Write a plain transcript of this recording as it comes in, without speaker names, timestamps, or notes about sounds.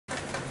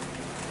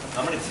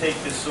I'm going to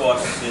take this off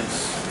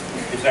since,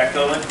 is that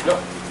going?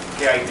 Yep.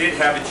 Okay, I did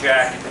have a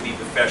jacket to be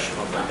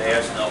professional, but the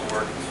ass not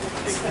working, so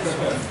we'll take this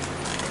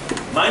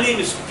off. My name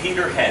is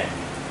Peter Henn.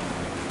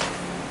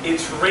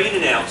 It's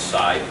raining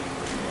outside,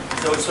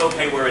 so it's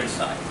okay, we're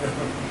inside.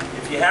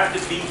 If you have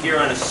to be here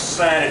on a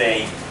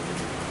Saturday,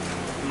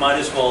 you might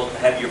as well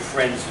have your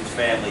friends and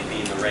family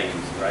be in the rain,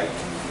 right?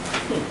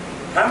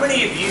 How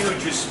many of you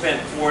just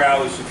spent 4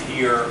 hours of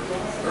here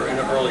or in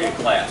an earlier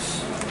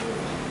class?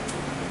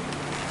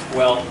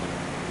 Well,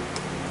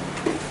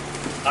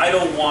 I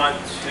don't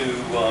want to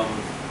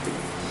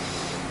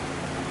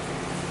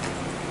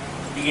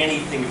be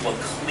anything but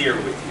clear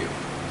with you.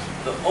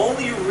 The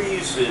only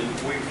reason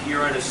we're here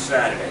on a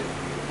Saturday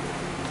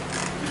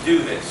to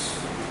do this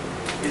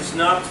is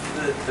not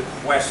the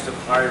quest of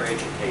higher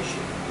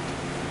education.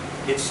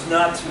 It's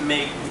not to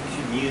make the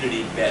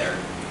community better.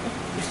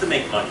 It's to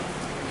make money.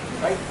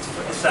 Right?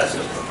 It's that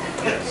simple.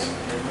 Yes.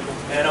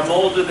 And I'm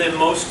older than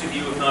most of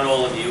you, if not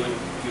all of you, and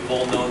you've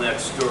all known that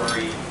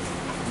story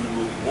from the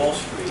movie Wall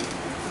Street.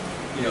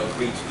 You know,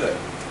 greed's good.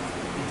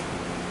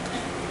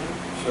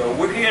 So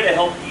we're here to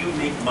help you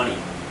make money.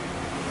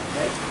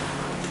 Okay?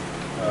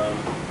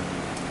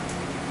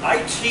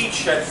 I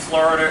teach at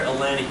Florida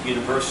Atlantic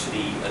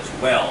University as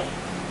well.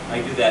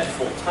 I do that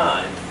full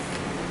time.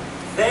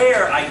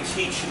 There I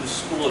teach in the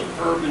School of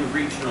Urban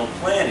Regional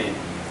Planning,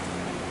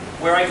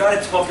 where I got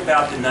to talk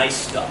about the nice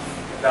stuff,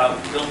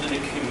 about building a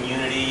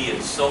community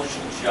and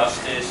social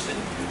justice and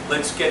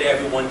let's get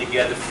everyone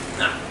together.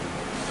 Nah.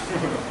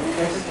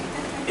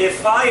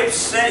 If I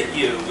upset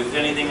you with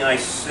anything I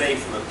say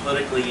from a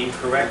politically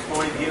incorrect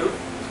point of view,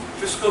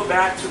 just go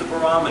back to the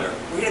barometer.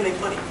 We're going to make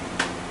money.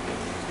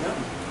 Yeah.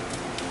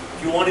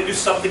 If you want to do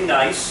something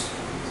nice,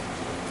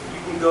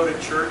 you can go to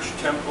church,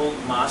 temple,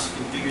 mosque,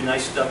 and do your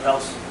nice stuff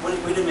else. We're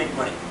going to make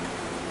money.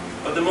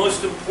 But the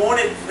most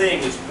important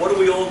thing is, what are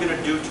we all going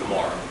to do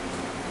tomorrow?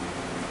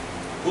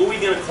 Who are we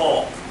going to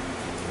call?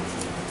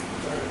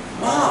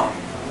 Mom.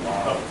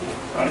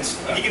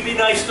 You can be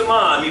nice to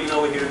Mom, even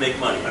though we're here to make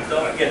money.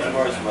 Don't forget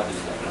tomorrow's Mother's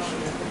Day.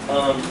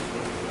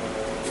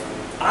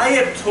 I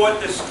have taught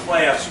this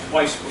class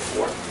twice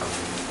before.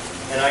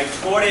 And I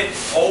taught it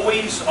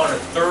always on a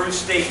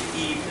Thursday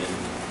evening,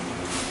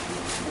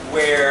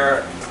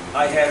 where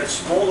I had a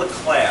smaller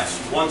class,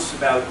 once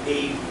about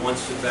 8,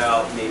 once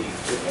about maybe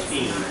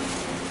 15.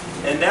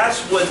 And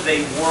that's when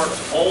they worked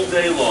all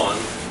day long,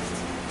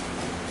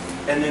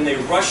 and then they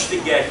rushed to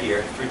get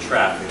here through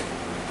traffic,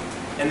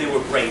 and they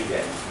were brain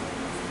dead.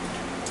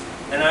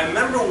 And I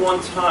remember one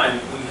time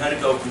we had to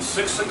go from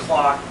 6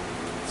 o'clock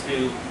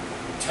to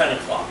 10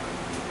 o'clock.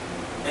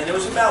 And it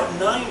was about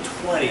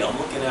 9:20, I'm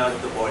looking out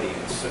at the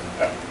audience.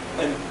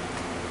 And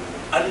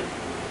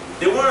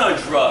they weren't on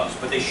drugs,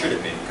 but they should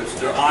have been, because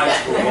their eyes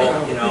were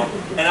all, you know,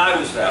 and I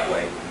was that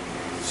way.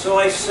 So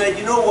I said,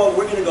 you know what,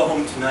 we're going to go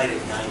home tonight at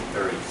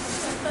 9:30.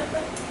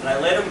 And I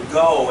let them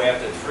go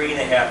after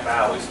 3.5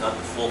 hours, not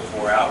the full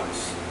 4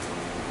 hours.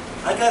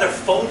 I got a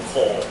phone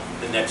call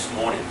the next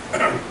morning.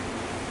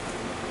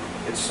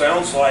 It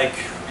sounds like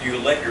you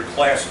let your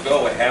class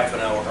go a half an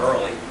hour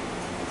early.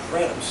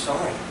 Fred, I'm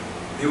sorry.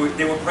 They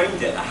were brain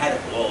dead. I had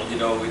it. Well, you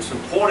know, it's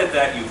important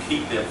that you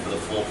keep them for the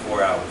full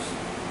 4 hours.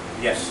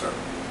 Yes, sir.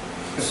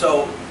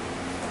 So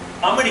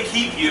I'm going to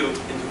keep you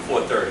into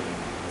 4:30.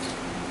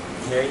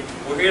 Okay?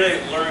 We're going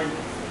to learn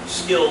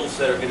skills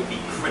that are going to be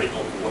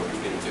critical to what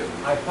you're going to do.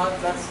 I thought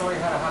that story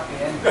had a happy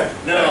ending.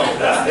 No, it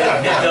doesn't.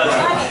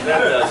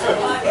 That doesn't.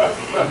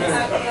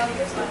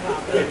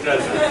 It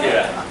doesn't,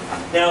 yeah.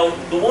 Now,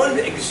 the one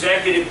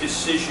executive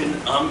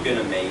decision I'm going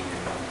to make,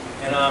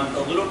 and I'm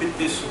a little bit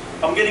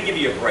I'm going to give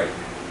you a break.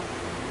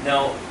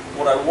 Now,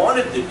 what I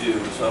wanted to do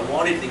is I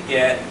wanted to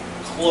get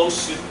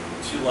closer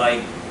to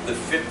like the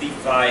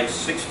 55,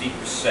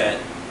 60%,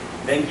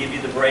 then give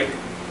you the break.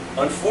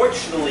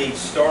 Unfortunately,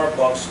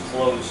 Starbucks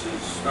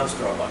closes, not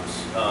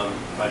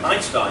Starbucks,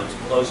 Einstein's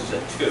closes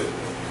at 2.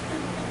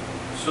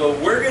 So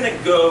we're going to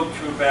go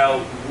to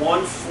about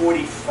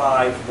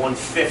 1:45,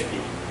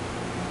 1:50.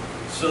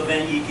 So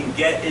then you can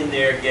get in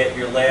there, get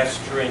your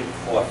last drink,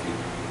 coffee.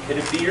 Can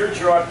it be your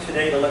job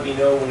today to let me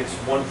know when it's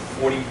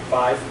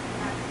 1:45?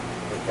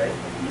 Okay?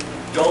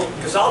 Don't,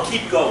 because I'll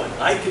keep going.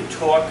 I can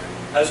talk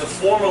as a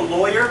former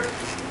lawyer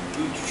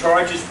who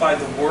charges by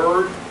the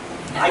word.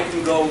 I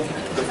can go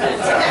the full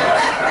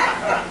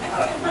time.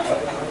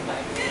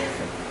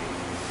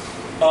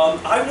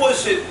 I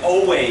wasn't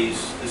always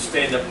a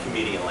stand-up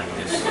comedian like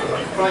this. You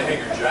can probably hang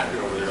your jacket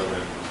over there on the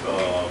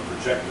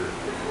projector.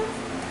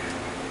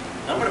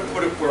 I'm going to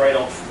put it where I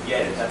don't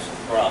forget it. That's the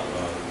problem.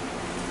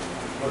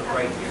 Put it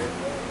right here.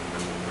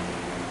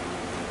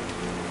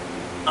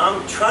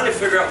 I'm trying to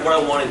figure out what I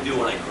want to do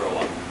when I grow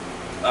up.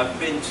 I've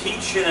been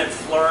teaching at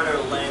Florida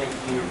Atlantic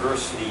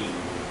University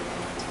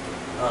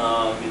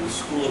in the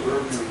School of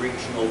Urban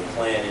Regional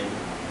Planning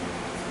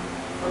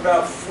for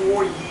about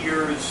 4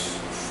 years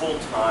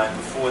full-time.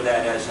 Before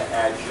that, as an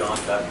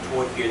adjunct, I've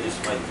taught here. This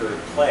is my 3rd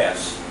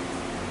class.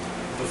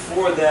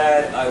 Before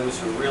that, I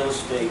was a real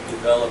estate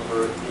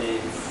developer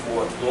in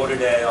Fort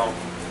Lauderdale,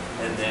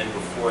 And then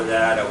before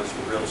that, I was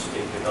a real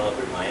estate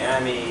developer in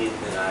Miami.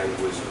 Then I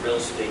was a real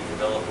estate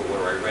developer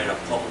where I ran a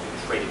publicly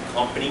traded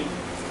company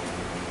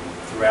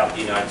throughout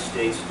the United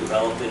States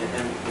developing.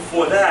 And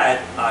before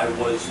that, I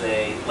was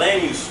a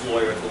land use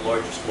lawyer at the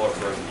largest law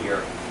firm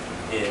here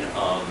in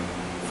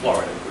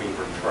Florida,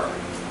 Greenberg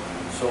Traurig.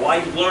 So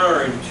I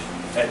learned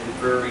at the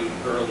very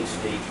early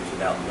stages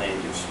about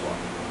land use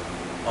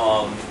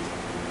law.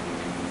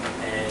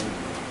 And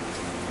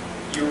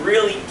you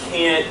really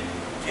can't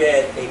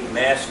get a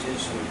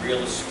master's in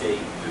real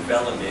estate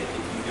development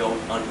if you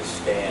don't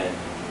understand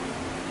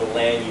the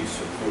land use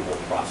approval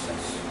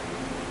process.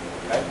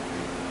 Okay?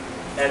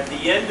 At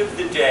the end of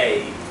the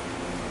day,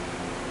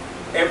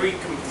 every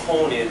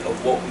component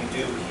of what we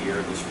do here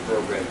in this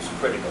program is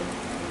critical.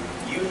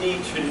 You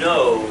need to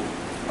know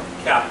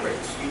cap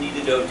rates. You need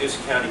to know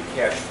discounted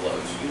cash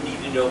flows. You need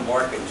to know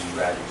marketing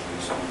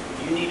strategies.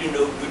 You need to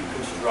know good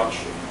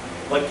construction.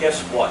 But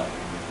guess what?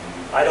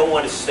 I don't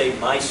want to say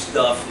my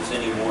stuff is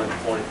any more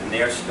important than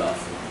their stuff.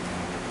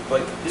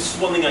 But this is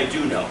one thing I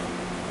do know.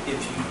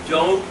 If you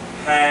don't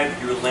have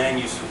your land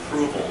use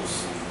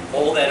approvals,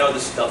 all that other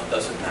stuff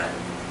doesn't matter.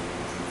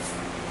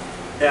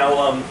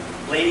 Now,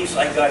 ladies,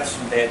 I got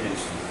some bad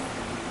news.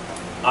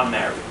 I'm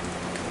married.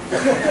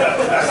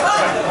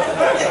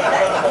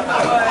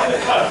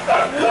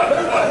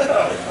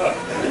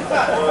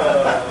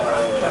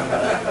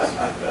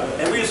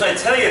 And the reason I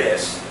tell you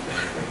this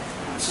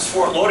is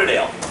Fort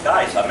Lauderdale.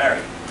 Guys, I'm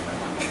married.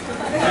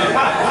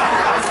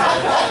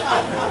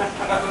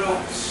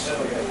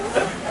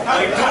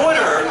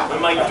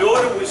 When my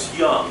daughter was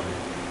young,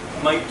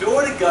 my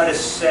daughter got a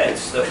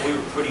sense that we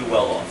were pretty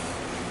well off.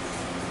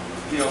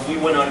 You know, we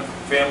went on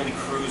family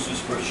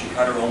cruises where she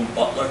had her own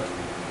butler.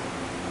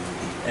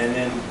 And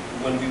then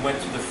when we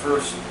went to the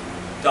first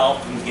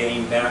Dolphin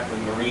game back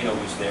when Marino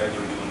was there, they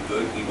were doing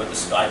good, we went to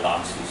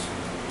Skyboxes.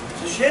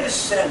 So she had a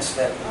sense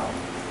that, oh,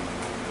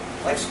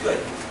 life's good.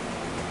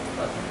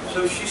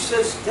 So she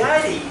says,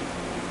 Daddy,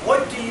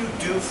 what do you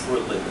do for a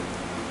living?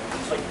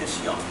 It's like this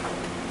young.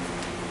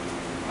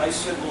 I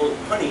said, well,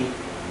 honey,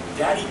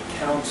 Daddy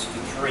counts to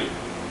 3.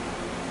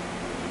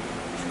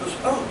 She goes,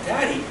 oh,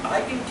 Daddy,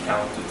 I can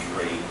count to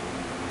 3.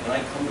 Can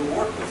I come to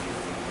work with you?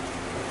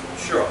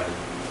 Sure, honey.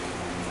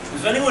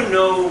 Does anyone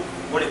know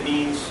what it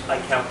means, I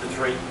count to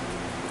 3?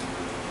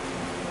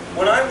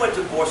 When I went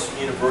to Boston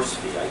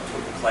University, I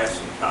took a class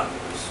in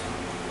calculus.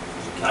 It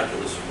was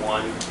calculus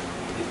 1,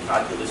 did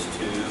calculus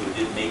 2,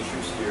 did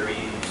matrix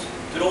theories,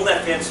 did all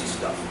that fancy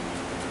stuff.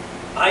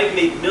 I've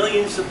made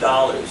millions of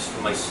dollars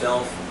for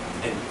myself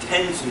and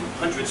tens and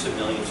hundreds of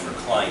millions for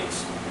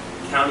clients,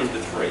 counting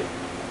to 3.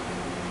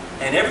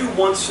 And every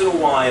once in a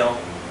while,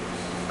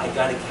 I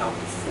got to count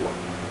to 4.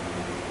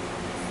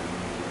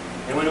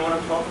 Anyone know what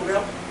I'm talking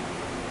about?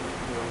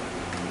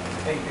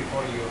 Think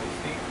before you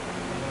speak.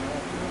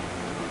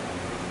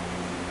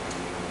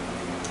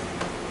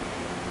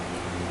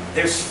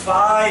 There's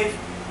 5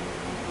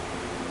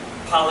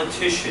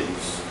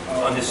 politicians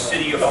on the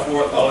city of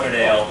Fort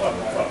Lauderdale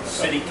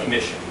City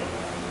Commission.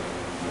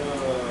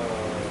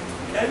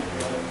 Okay?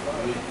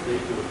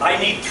 I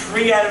need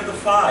 3 out of the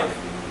 5.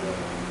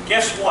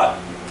 Guess what?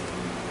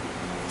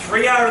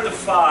 3 out of the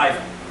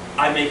 5,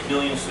 I make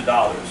millions of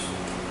dollars.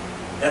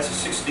 That's a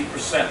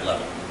 60%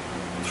 level.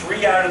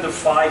 3 out of the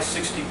 5,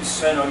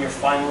 60% on your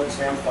final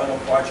exam, final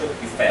project,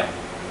 you fail.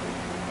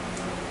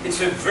 It's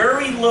a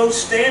very low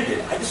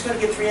standard. I just got to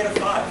get 3 out of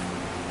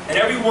 5. And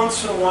every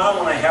once in a while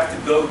when I have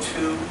to go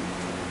to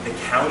the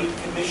county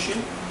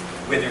commission,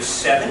 where there's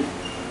 7,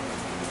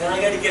 then I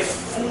got to get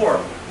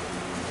 4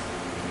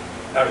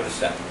 out of the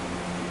 7.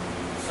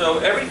 So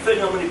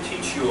everything I'm going to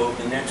teach you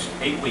over the next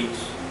 8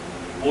 weeks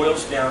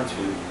boils down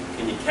to,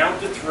 can you count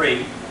to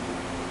 3?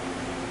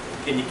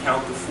 Can you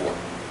count to 4?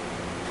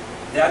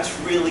 That's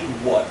really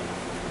what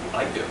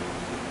I do.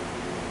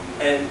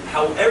 And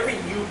however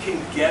you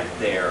can get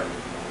there,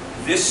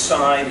 this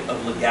side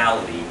of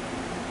legality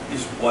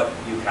is what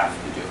you have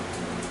to do.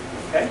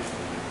 Okay?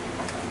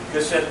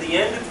 Because at the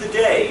end of the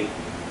day,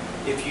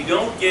 if you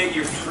don't get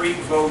your 3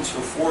 votes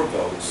or 4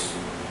 votes,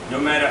 no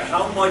matter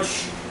how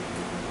much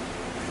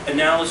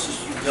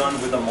analysis you've done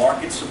where the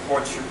market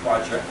supports your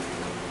project,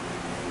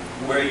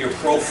 where your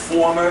pro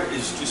forma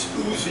is just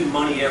oozing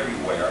money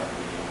everywhere,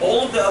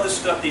 all of the other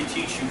stuff they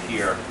teach you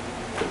here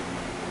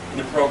in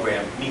the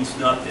program means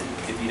nothing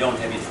if you don't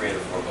have your 3 out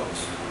of 4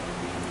 votes.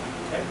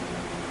 Okay?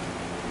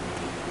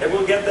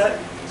 Everyone get that?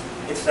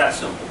 It's that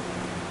simple.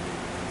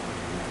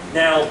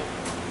 Now,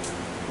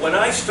 when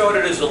I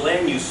started as a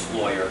land use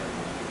lawyer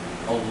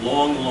a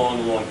long,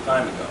 long, long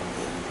time ago,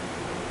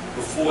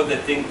 before the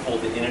thing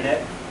called the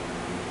internet,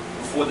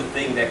 before the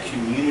thing that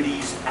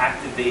communities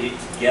activated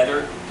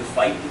together to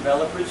fight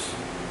developers,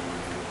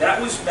 that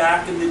was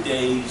back in the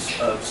days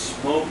of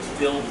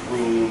smoke-filled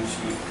rooms.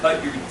 You would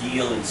cut your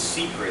deal in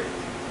secret,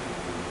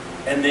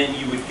 and then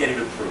you would get it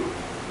approved.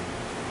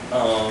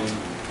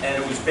 And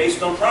it was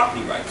based on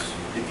property rights.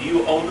 If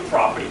you own the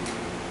property,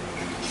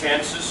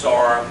 chances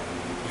are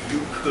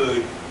you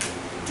could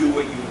do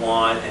what you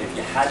want, and if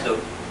you had the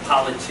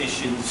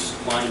politicians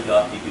lined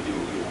up, you could do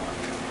what you want.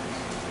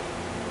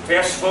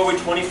 Fast forward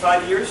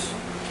 25 years,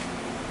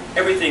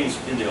 everything's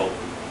in the open.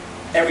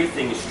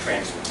 Everything is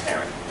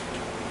transparent,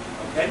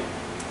 okay?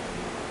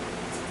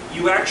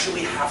 You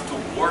actually have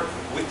to work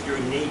with your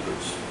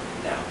neighbors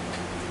now.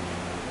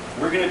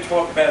 We're going to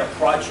talk about a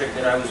project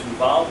that I was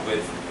involved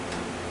with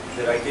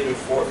that I did in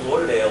Fort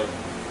Lauderdale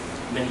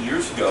many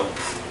years ago,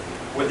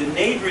 where the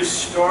neighbors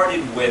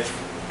started with,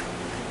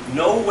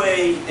 no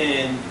way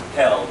in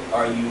hell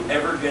are you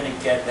ever going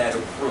to get that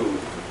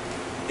approved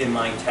in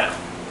my town.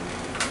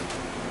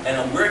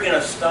 And we're going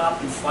to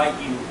stop and fight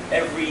you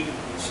every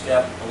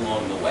step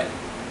along the way.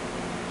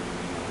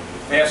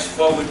 Fast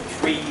forward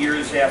 3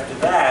 years after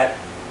that,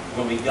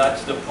 when we got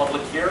to the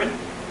public hearing,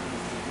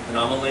 and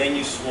I'm a land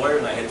use lawyer,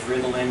 and I had 3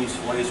 of the land use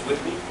lawyers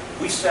with me,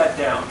 we sat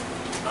down.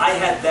 I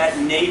had that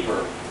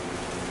neighbor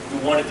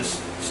who wanted to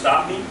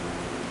stop me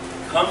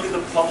come to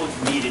the public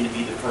meeting to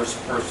be the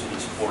first person to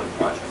support the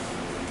project.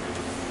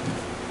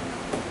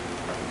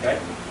 Okay?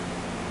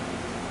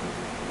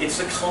 It's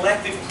a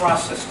collective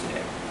process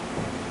today.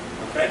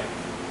 Okay?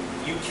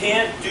 You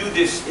can't do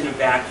this in a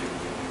vacuum.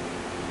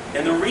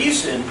 And the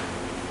reason,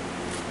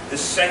 the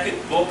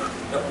second book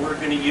that we're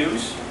going to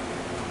use,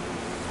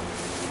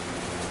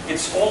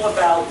 it's all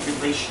about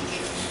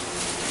relationships.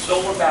 It's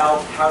all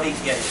about how to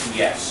get to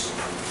yes.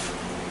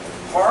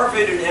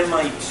 Harvard and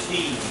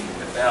MIT,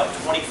 about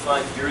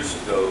 25 years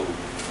ago,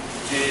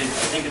 did,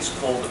 I think it's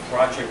called a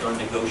project on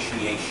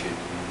negotiation,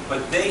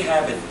 but they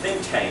have a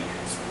think tank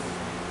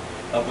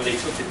where they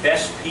took the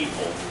best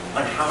people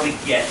on how to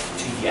get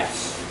to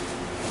yes.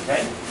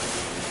 Okay?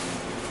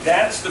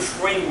 That's the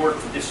framework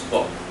for this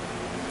book.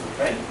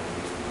 Okay?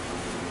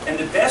 And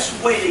the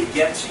best way to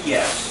get to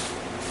yes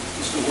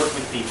is to work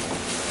with people.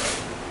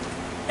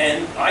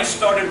 And I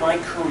started my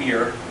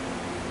career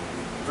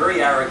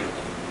very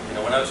arrogantly. You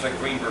know, when I was at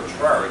Greenberg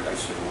Traurig, I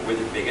said, well,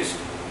 we're the biggest,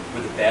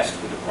 we're the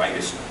best, we're the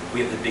brightest,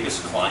 we have the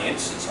biggest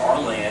clients, it's our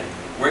land,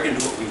 we're going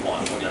to do what we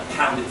want, we're going to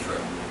pound it through.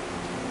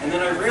 And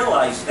then I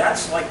realized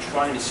that's like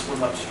trying to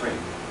swim upstream.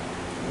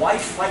 Why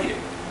fight it?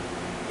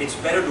 It's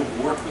better to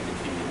work with the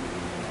community.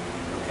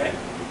 Okay?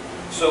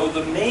 So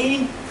the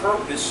main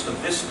purpose of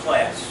this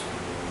class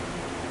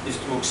is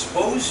to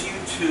expose you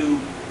to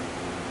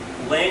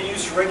land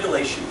use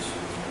regulations.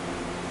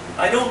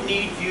 I don't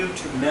need you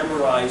to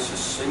memorize a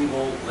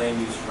single land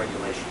use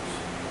regulations.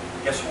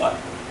 Guess what?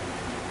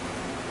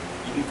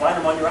 You can find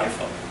them on your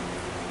iPhone.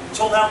 It's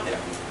all out there.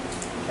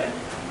 Okay?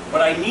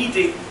 But I need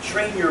to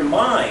train your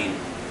mind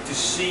to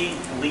see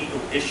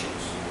legal issues.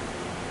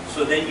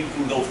 So then you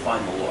can go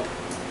find the law.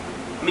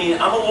 I mean,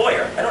 I'm a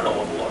lawyer. I don't know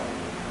all the law.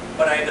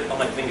 But I have it on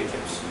my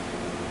fingertips.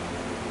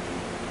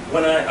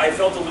 When I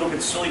felt a little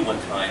bit silly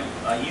one time,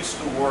 I used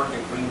to work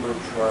at Greenberg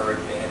Traurig.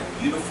 They had a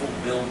beautiful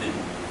building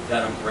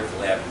down on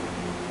Brickell Avenue.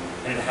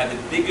 And it had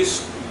the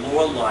biggest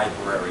law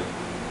library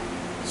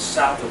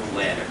south of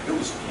Atlanta. It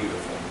was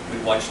beautiful.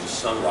 We'd watch the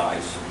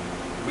sunrise.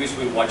 The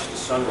reason we watch the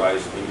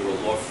sunrise, when you're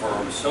a law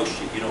firm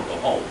associate, you don't go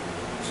home.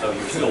 So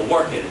you're still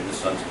working and the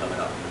sun's coming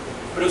up.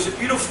 But it was a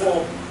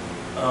beautiful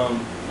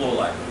law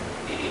library.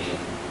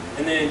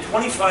 And then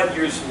 25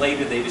 years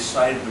later, they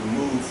decided to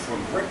move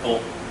from Brickell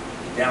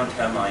to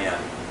downtown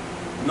Miami.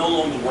 I'm no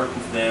longer working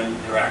for them.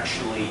 They're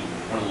actually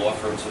one of the law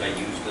firms that I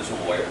used as a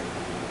lawyer.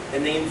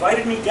 And they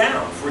invited me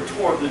down for a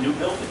tour of the new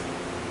building.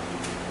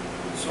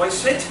 So I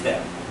said to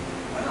them,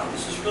 wow,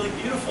 this is really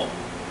beautiful.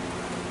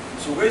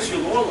 So where's your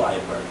law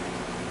library?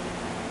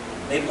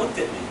 They looked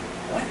at me,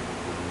 what?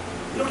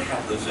 We don't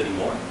have those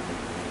anymore.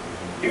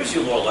 Here's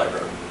your law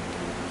library.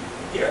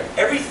 Here,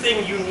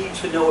 everything you need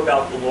to know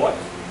about the law,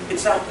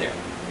 it's out there.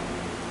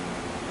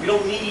 We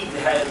don't need to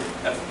have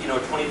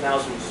a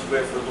 20,000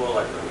 square foot law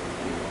library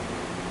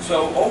anymore.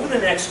 So over the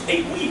next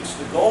 8 weeks,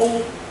 the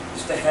goal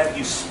is to have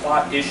you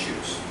spot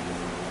issues.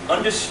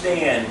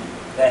 Understand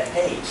that,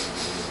 hey,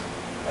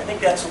 I think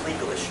that's a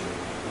legal issue.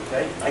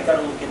 Okay? I got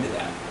to look into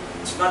that.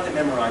 It's not to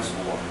memorize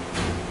the law.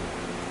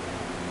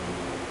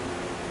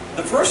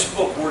 The first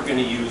book we're going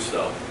to use,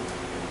 though,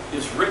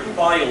 is written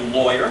by a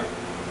lawyer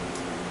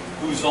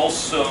who's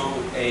also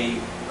a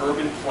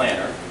urban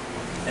planner.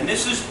 And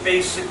this is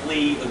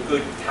basically a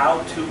good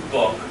how-to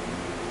book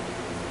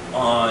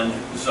on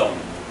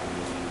zoning.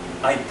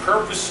 I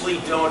purposely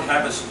don't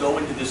have us go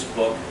into this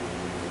book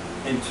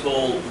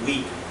until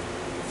week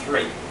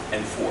 3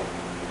 and 4.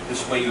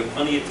 This way you have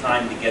plenty of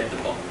time to get the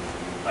book.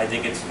 I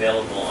think it's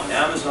available on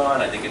Amazon.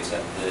 I think it's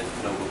at the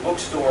Nova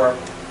bookstore.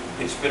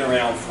 It's been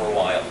around for a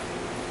while.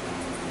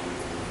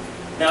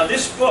 Now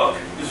this book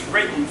is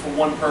written for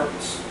one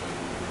purpose.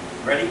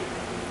 Ready?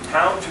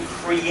 How to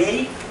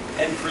create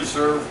and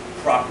preserve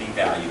property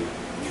value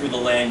through the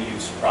land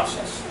use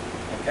process.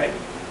 Okay?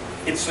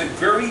 It's a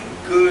very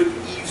good,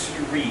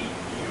 easy read.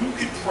 You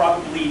could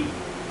probably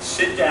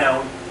sit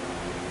down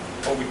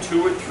over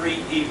 2 or 3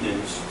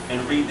 evenings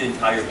and read the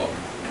entire book.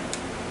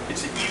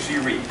 It's an easy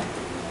read.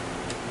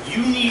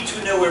 You need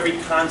to know every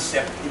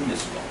concept in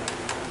this book.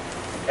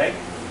 Okay?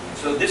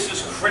 So this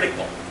is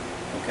critical.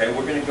 Okay?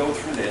 We're going to go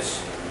through this.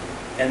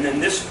 And then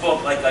this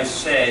book, like I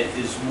said,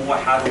 is more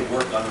how to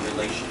work on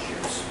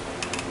relationships.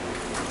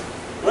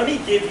 Let me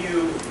give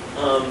you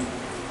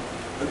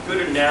a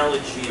good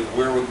analogy of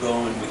where we're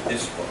going with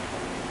this book.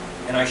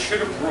 And I should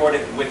have brought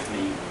it with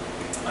me.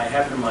 I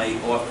have it in my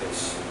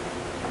office.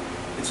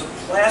 It's a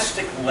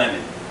plastic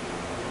lemon.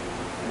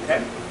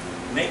 Okay?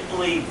 Make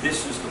believe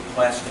this is the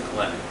plastic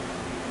lemon.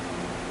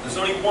 There's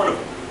only one of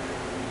them.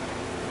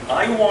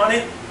 I want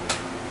it,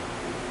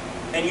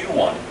 and you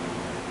want it.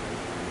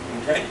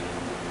 Okay?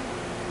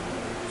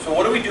 So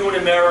what do we do in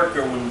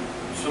America when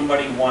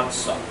somebody wants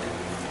something?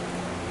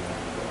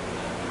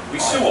 We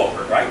sue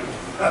over it, right?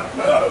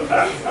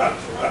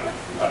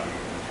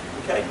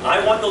 Okay?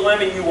 I want the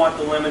lemon, you want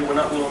the lemon, we're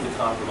not willing to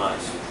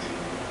compromise.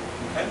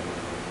 Okay?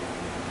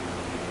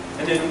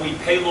 And then we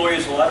pay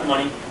lawyers a lot of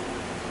money,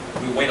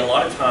 we wait a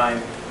lot of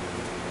time.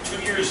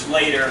 2 years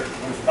later,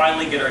 we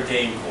finally get our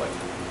day in court.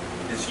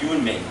 It's you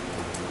and me.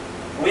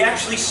 And we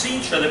actually see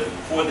each other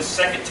for the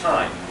second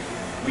time.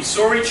 We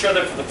saw each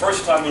other for the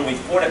first time when we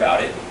fought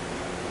about it.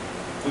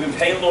 We've been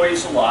paying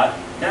lawyers a lot.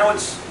 Now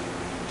it's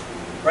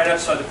right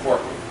outside the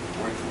courtroom.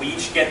 We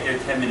each get there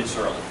 10 minutes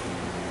early.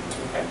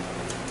 Okay?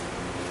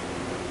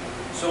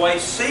 So I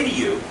say to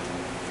you,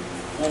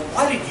 well,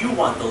 why did you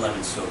want the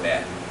lemon so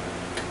bad?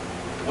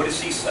 What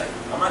does he say?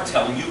 I'm not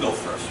telling you, go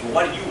first. Well,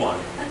 why did you want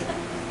it?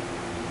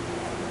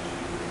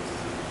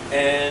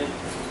 And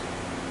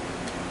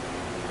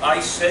I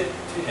said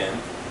to him,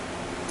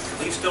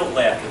 please don't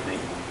laugh at me.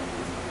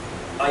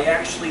 I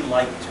actually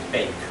like to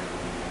bake.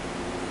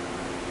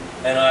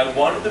 And I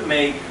wanted to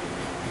make,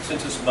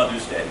 since it's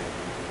Mother's Day,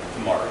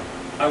 tomorrow,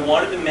 I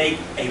wanted to make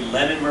a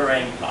lemon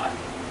meringue pie.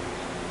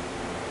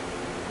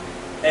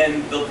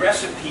 And the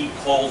recipe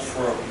called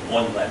for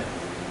 1 lemon.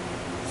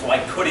 So I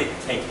couldn't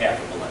take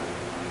half of the lemon.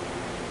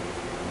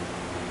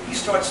 He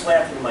starts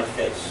laughing in my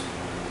face.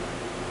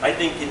 I'm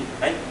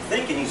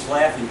thinking he's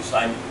laughing because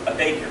I'm a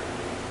baker.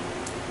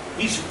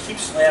 He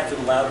keeps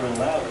laughing louder and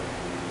louder.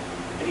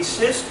 And he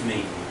says to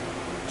me,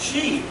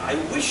 gee, I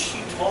wish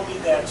you told me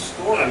that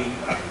story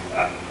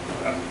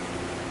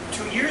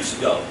 2 years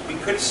ago. We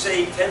could have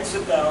saved tens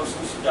of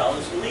thousands of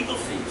dollars in legal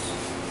fees.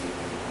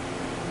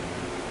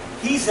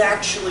 He's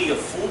actually a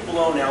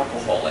full-blown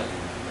alcoholic.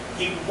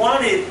 He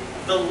wanted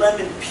the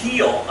lemon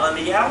peel on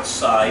the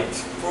outside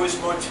for his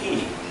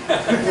martini.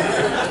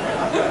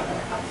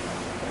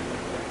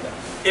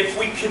 If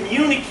we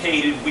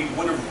communicated, we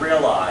would have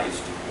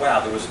realized, wow,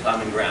 there was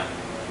common ground.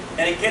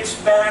 And it gets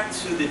back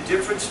to the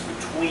difference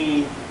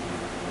between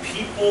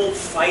people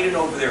fighting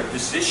over their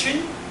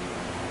position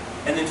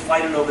and then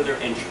fighting over their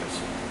interest.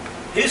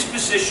 His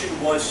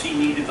position was he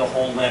needed the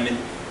whole lemon.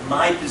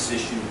 My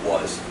position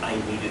was I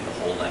needed the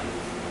whole lemon.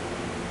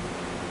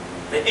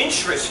 The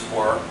interests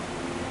were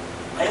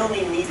I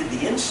only needed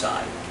the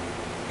inside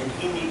and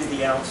he needed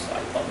the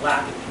outside, but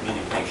lack of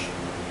communication.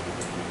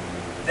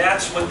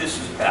 That's what this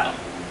is about.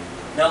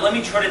 Now let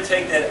me try to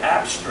take that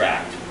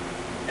abstract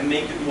and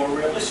make it more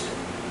realistic.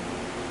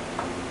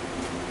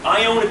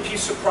 I own a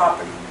piece of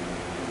property.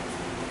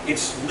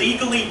 It's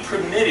legally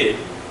permitted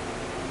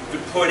to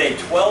put a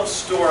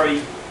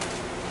 12-story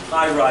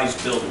high-rise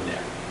building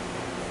there.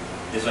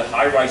 There's a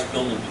high-rise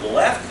building to the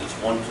left, there's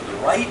one to the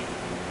right,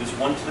 there's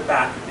one to the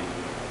back of me.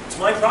 It's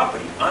my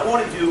property. I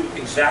want to do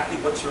exactly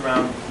what's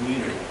around the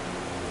community.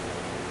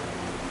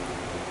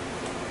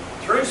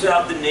 Turns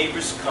out the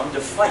neighbors come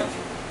to fight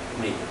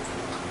me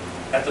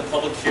at the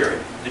public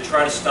hearing to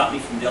try to stop me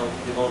from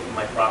developing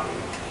my property.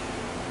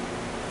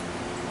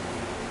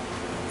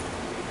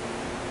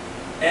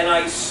 And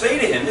I say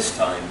to him this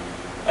time,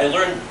 I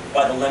learned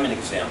by the lemon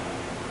example,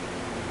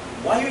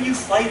 why are you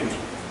fighting me?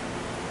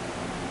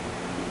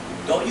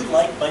 Don't you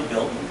like my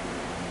building?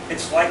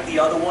 It's like the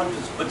other one,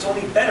 but it's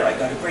only better. I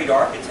got a great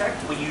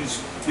architect.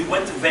 We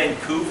went to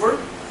Vancouver.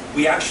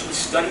 We actually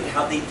studied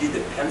how they did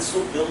the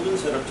pencil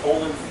buildings that are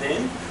tall and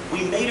thin.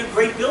 We made a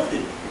great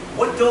building.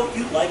 What don't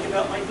you like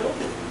about my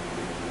building?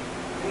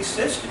 And he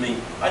says to me,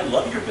 I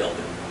love your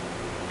building.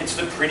 It's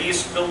the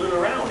prettiest building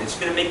around. It's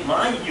going to make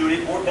my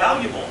unit more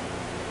valuable.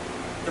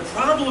 The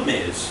problem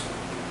is,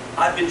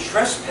 I've been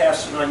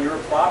trespassing on your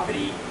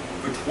property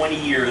for 20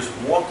 years,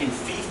 walking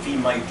Fifi,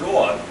 my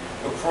dog,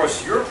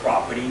 across your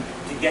property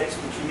to get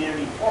to the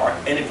community park.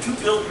 And if you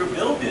build your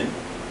building,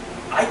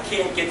 I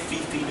can't get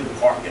Fifi to the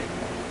park anymore.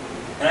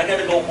 And I got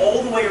to go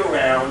all the way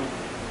around,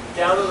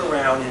 down and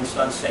around, and it's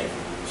unsafe.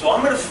 So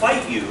I'm going to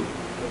fight you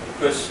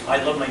because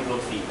I love my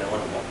dog feet and I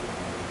want to walk.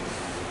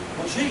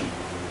 Well, gee,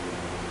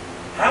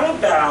 how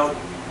about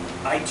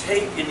I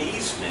take an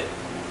easement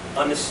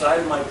on the side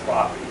of my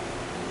property,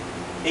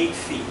 8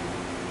 feet,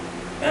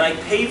 and I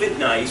pave it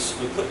nice,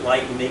 we put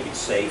light and make it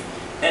safe,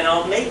 and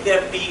I'll make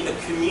that be a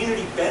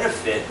community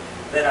benefit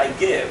that I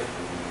give.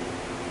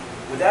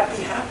 Would that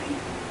be happy?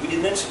 Would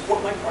you then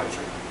support my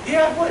project?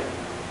 Yeah, I would.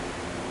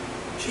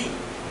 Gee,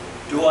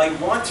 do I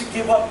want to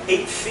give up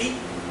 8 feet?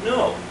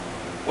 No.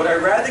 Would I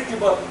rather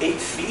give up 8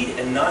 feet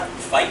and not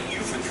fight you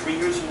for 3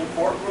 years in the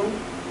courtroom?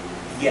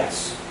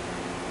 Yes.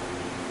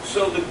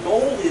 So the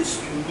goal is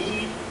you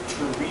need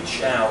to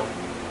reach out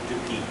to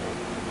people,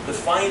 to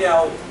find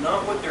out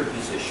not what their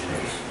position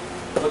is,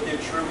 what their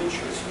true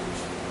interest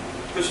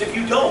is. Because if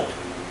you don't,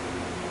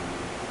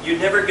 you're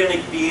never going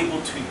to be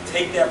able to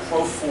take that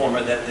pro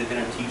forma that they're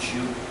going to teach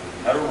you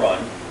how to run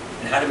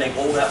and how to make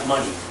all that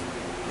money,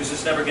 because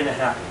it's never going to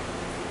happen.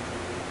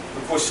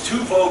 Of course,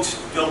 2 votes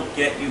don't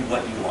get you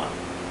what you want.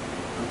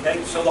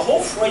 Okay? So the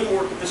whole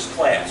framework of this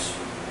class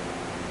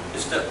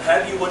is to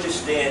have you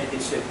understand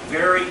it's a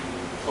very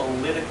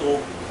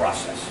political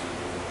process.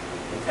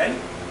 Okay?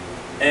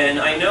 And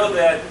I know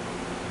that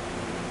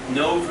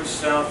Nova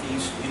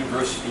Southeast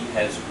University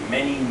has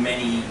many,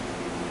 many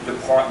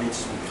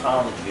departments and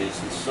colleges,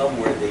 and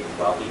somewhere they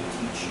probably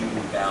teach you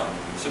about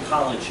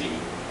psychology,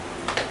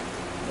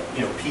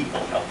 people,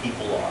 how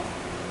people are.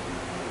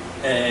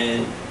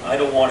 And I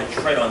don't want to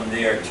tread on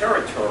their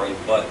territory,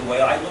 but the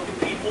way I look at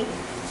people,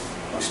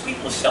 most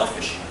people are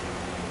selfish.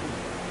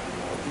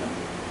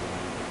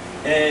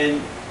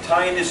 And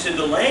tying this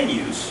into land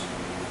use,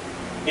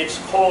 it's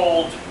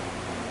called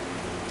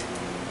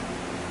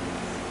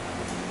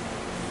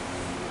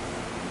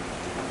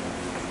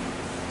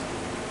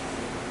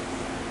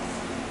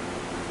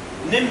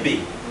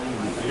NIMBY.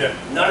 Yeah.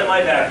 Not in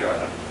my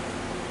backyard.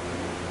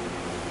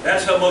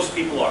 That's how most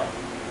people are.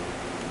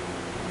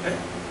 Okay?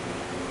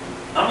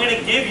 I'm going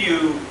to give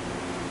you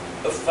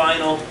a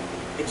final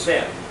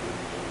exam.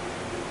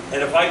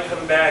 And if I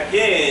come back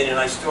in and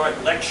I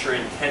start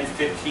lecturing 10,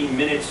 15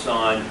 minutes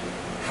on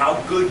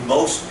how good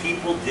most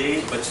people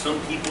did, but some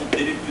people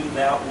didn't do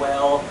that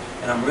well,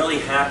 and I'm really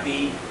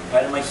happy,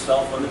 patting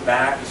myself on the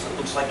back, because it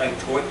looks like I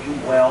taught you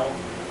well,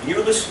 and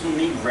you're listening to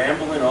me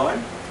rambling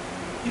on,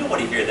 you don't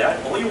want to hear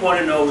that. All you want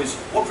to know is,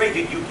 what grade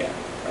did you get,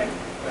 right?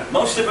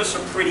 Most of us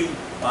are pretty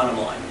bottom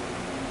line.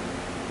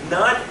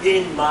 Not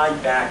in my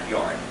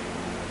backyard.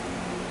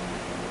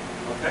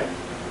 Okay?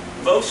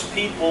 Most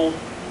people,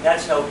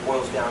 that's how it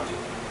boils down to.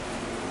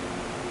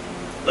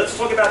 Let's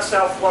talk about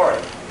South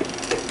Florida.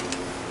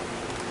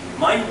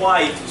 My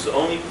wife is the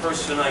only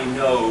person I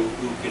know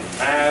who can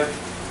have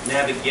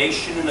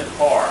navigation in the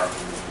car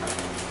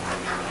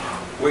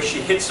where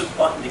she hits a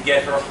button to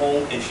get her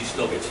home and she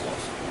still gets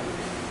lost.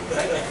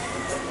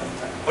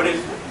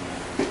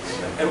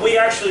 And we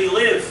actually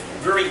live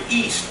very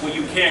east where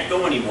you can't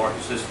go anymore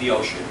because it's the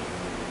ocean.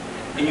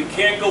 And you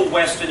can't go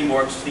west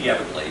anymore because it's the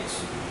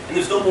Everglades. And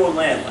there's no more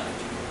land left.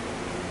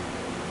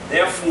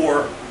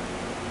 Therefore,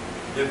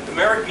 the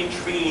American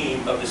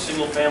dream of the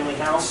single-family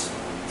house,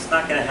 it's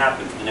not going to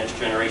happen for the next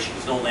generation.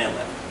 There's no land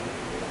left.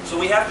 So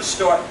we have to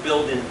start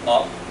building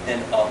up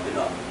and up and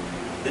up.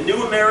 The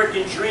new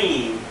American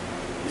dream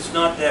is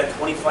not that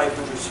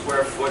 2,500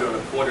 square foot on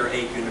a quarter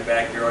acre in the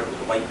backyard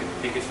with a white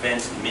picket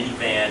fence, the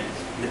minivan,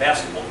 and the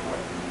basketball court.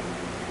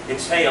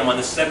 It's, hey, I'm on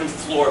the 7th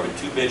floor of a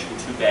 2-bedroom,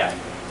 2-bath.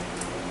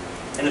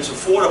 And it's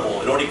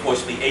affordable. It only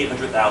cost me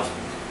 $800,000.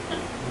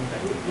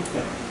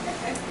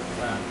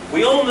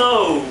 We all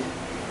know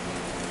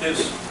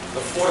there's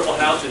affordable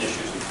housing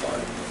issues in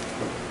Florida.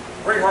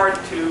 Very hard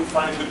to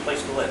find a good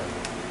place to live.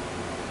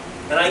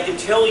 And I can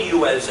tell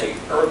you as an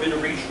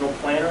urban regional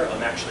planner,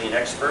 I'm actually an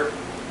expert.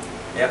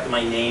 After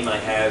my name, I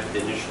have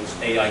the initials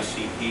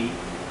AICP,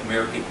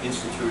 American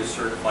Institute of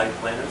Certified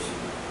Planners.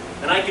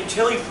 And I can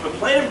tell you from a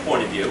planning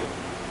point of view,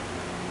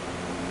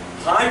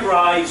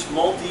 high-rise,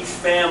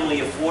 multi-family,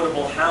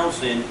 affordable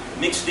housing,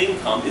 mixed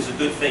income is a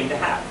good thing to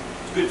have.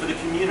 It's good for the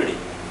community.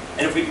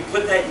 And if we can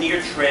put that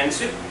near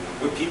transit,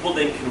 where people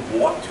then can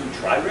walk to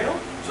Tri-Rail,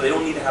 so they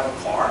don't need to have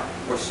a car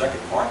or a second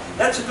car,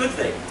 that's a good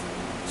thing.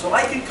 So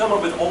I can come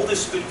up with all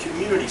this good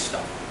community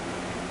stuff.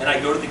 And I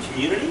go to the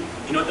community,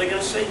 you know what they're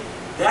going to say?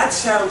 That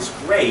sounds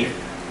great,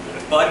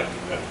 but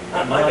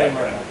not my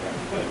background.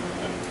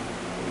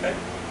 Okay?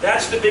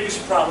 That's the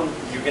biggest problem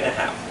you're going to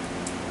have.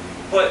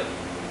 But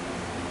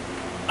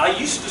I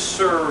used to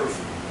serve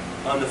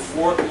on the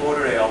Fort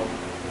Lauderdale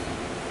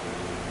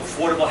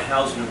Affordable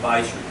Housing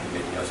Advisory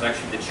Committee. I was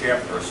actually the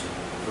chairperson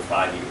for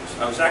 5 years.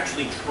 I was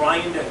actually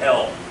trying to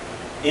help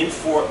in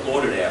Fort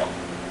Lauderdale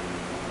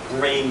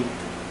bring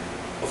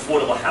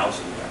affordable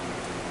housing there.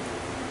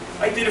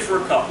 I did it for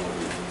a couple of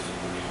reasons.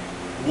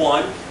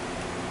 One,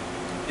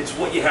 it's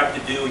what you have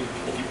to do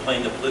if you're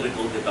playing the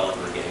political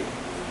developer game.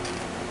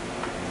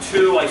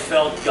 Two, I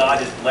felt God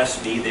has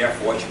blessed me,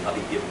 therefore I should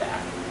probably give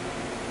back.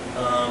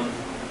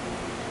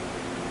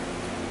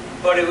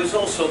 But it was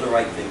also the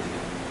right thing to do.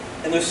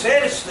 And the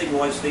saddest thing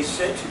was they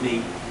said to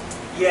me,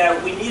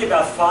 yeah, we need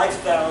about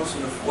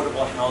 5,000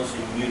 affordable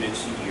housing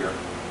units a year.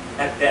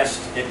 At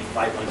best, maybe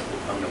 500 will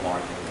come to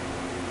market.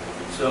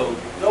 So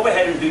go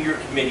ahead and do your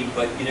committee,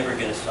 but you're never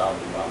going to solve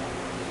the problem.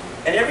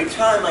 And every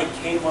time I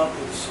came up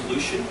with a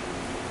solution,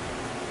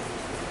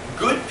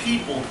 good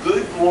people,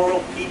 good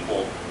moral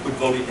people would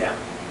vote it down.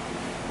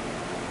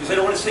 Because they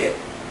don't want to see it.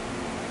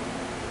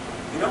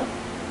 You know?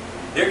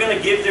 They're going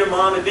to give their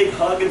mom a big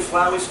hug and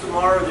flowers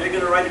tomorrow. They're going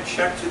to write a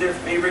check to their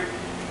favorite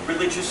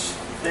religious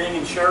thing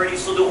and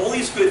charities. They'll do all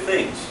these good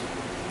things.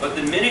 But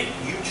the minute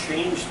you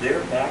change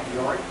their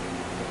backyard,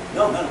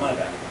 no, not in my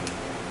backyard.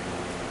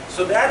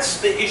 So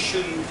that's the issue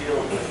you're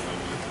dealing with.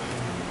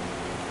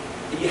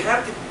 And you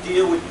have to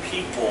deal with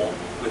people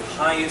with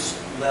highest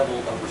level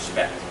of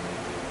respect.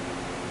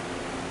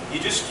 You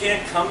just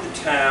can't come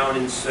to town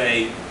and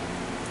say,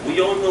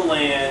 we own the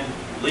land,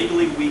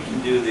 legally we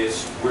can do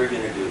this, we're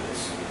going to do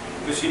this.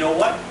 Because you know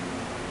what?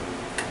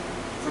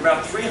 For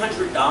about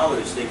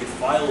 $300, they could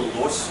file a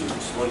lawsuit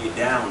and slow you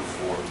down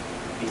for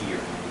a year.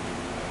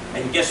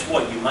 And guess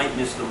what? You might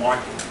miss the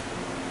market.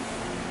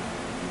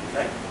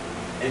 Okay?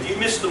 And if you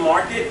miss the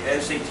market,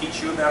 as they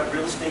teach you about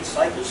real estate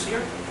cycles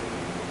here,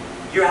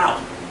 you're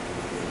out.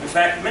 In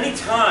fact, many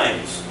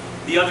times,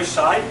 the other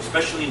side,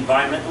 especially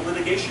environmental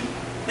litigation,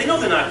 they know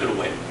they're not going to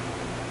win.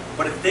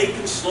 But if they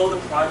can slow the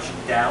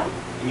project down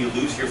and you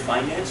lose your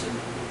financing,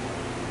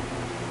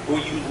 or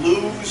you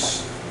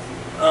lose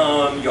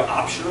your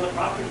option on the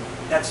property,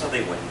 that's how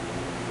they win.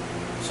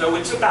 So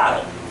it's a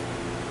battle.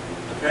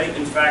 Okay?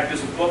 In fact,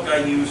 there's a book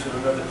I use in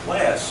another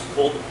class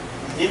called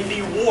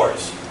NIMBY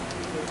Wars.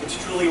 It's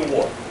truly a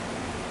war.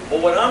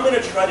 But what I'm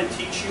going to try to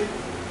teach you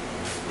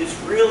is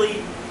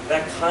really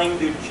that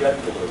kind of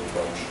gentler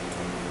approach.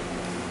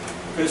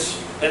 Because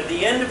at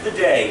the end of the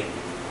day,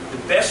 the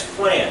best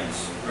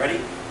plans, ready?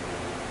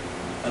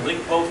 I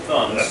link both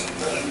thumbs.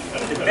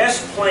 The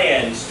best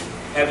plans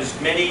have as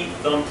many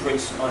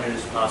thumbprints on it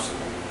as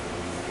possible.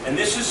 And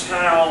this is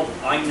how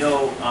I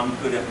know I'm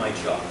good at my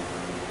job.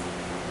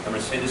 I'm going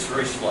to say this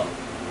very slow.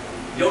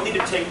 You don't need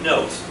to take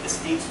notes.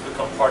 This needs to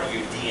become part of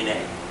your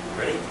DNA.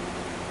 Ready?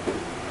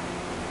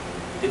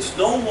 It's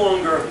no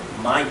longer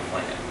my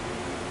plan.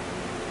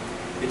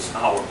 It's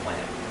our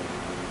plan.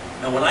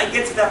 Now when I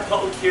get to that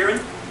public hearing,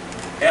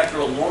 after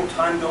a long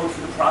time going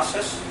through the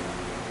process,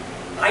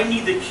 I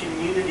need the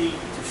community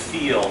to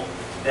feel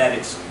that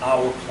it's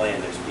our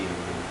plan that's being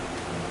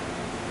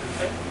approved.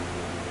 Okay?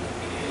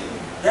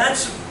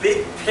 That's a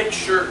big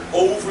picture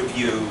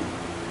overview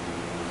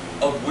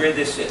of where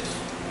this is.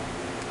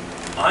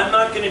 I'm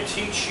not going to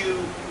teach you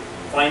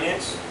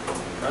finance.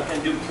 I'm not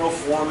going to do pro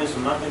formas.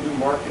 I'm not going to do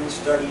marketing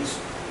studies.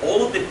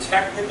 All of the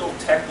technical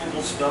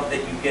stuff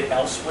that you get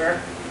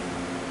elsewhere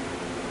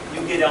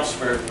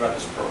throughout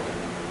this program.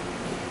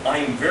 I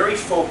am very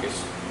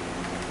focused.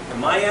 And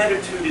my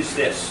attitude is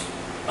this.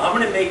 I'm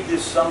going to make the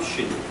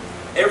assumption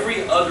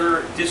every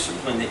other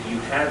discipline that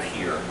you have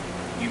here,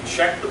 you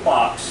check the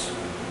box,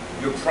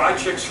 your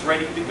project's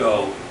ready to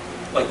go,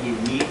 but you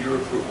need your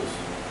approvals.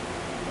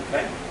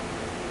 Okay?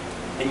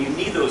 And you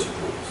need those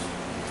approvals.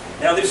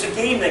 Now there's a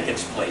game that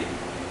gets played.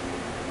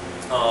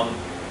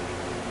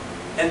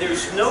 And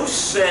there's no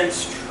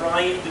sense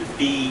trying to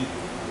be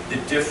the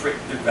different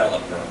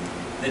developer,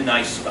 the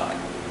nice guy.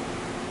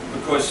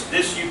 Because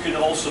this you can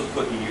also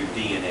put in your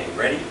DNA.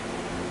 Ready?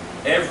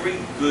 Every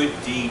good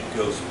deed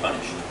goes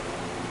punished.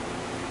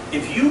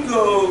 If you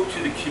go to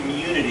the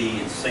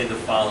community and say the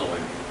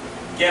following,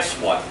 guess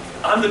what?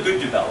 I'm the good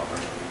developer.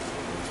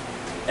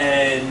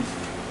 And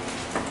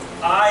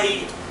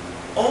I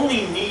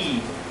only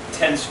need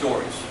 10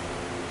 stories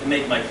to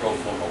make my pro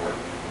forma work.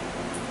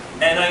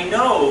 And I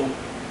know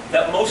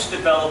that most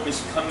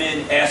developers come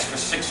in, ask for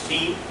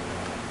 16,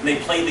 and they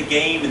play the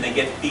game and they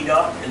get beat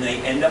up and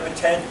they end up at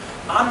 10.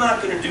 I'm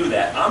not going to do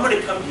that. I'm going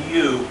to come to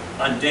you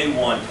on day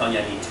one telling you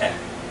I need 10.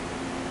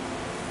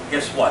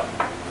 Guess what?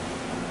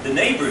 The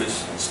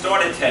neighbors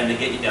start at 10, they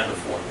get you down to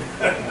 4.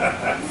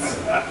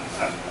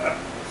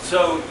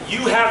 So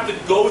you have to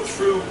go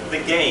through the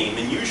game,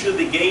 and usually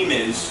the game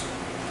is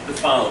the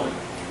following.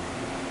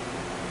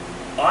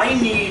 I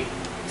need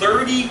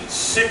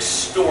 36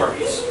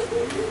 stories.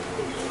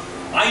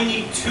 I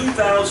need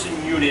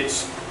 2,000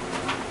 units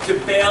to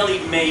barely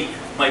make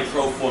my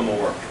pro forma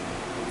work.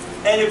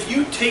 And if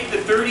you take the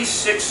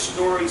 36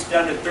 stories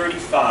down to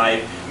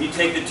 35, and you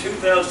take the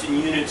 2,000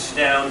 units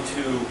down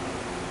to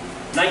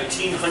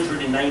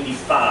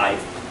 1,995,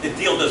 the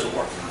deal doesn't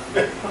work.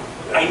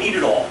 I need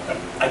it all.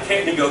 I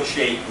can't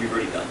negotiate, we've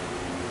already done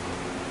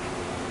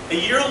it. A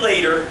year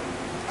later,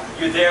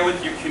 you're there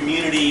with your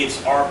community,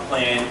 it's our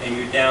plan, and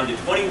you're down to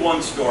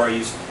 21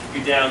 stories,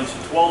 you're down to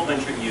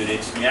 1,200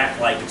 units, and you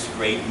act like it's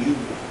great, and you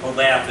are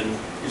laughing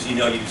because you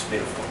know you just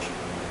made a fortune.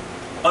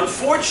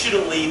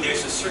 Unfortunately,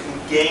 there's a certain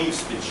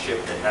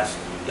gamesmanship that has to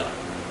be done.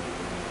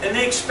 And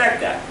they expect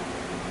that.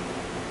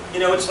 You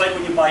know, it's like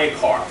when you buy a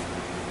car.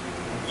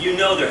 You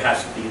know there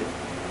has to be,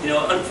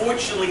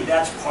 unfortunately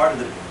that's part of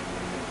the, I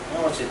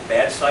don't want to say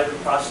bad side of the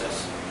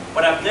process,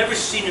 but I've never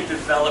seen a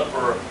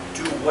developer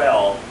do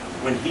well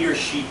when he or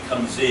she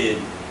comes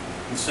in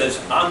and says,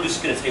 I'm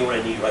just going to tell you what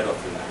I need right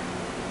off the bat.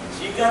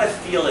 So you've got to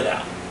feel it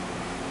out.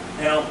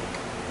 Now,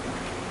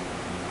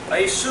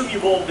 I assume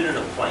you've all been in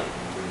a plane.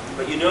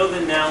 But you know the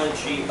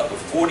analogy of a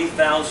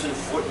 40,000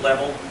 foot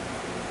level,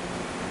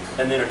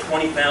 and then a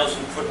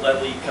 20,000 foot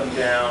level, you come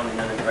down, and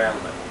then a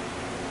ground level.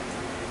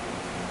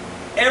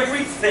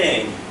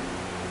 Everything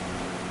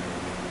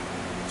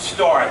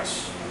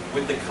starts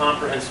with the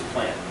comprehensive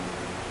plan.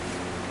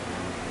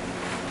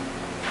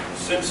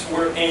 Since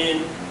we're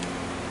in,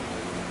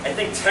 I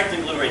think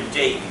technically we're in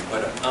Dayton,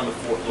 but I'm a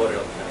Fort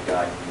Lauderdale kind of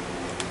guy.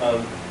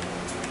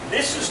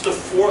 This is the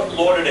Fort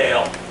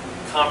Lauderdale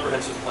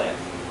comprehensive plan.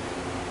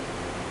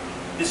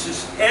 This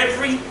is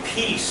every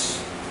piece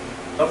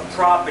of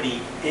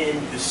property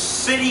in the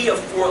city of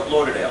Fort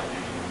Lauderdale.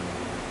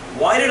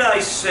 Why did I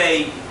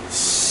say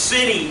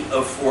city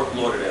of Fort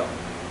Lauderdale?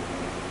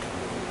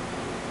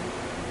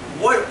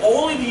 what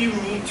all of you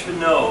need to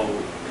know,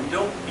 and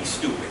don't be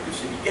stupid,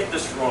 because if you get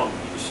this wrong,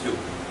 you're stupid.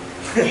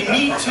 You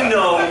need to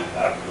know,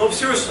 no,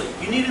 seriously,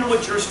 you need to know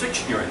what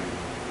jurisdiction you're in.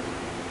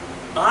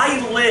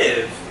 I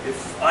live,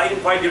 if I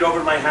invite you over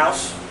to my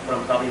house, but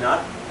I'm probably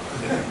not,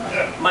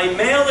 my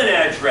mailing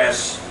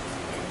address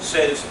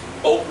says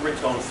Boca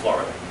Raton,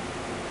 Florida.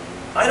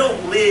 I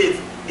don't live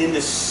in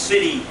the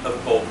city of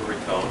Boca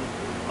Raton.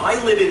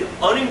 I live in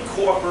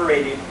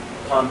unincorporated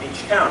Palm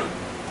Beach County.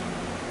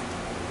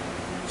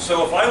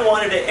 So if I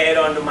wanted to add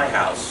on to my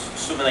house,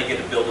 assuming I get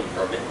a building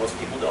permit, most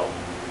people don't,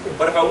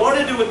 but if I want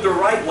to do it the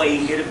right way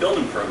and get a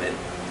building permit,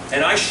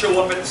 and I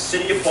show up at the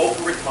city of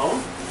Boca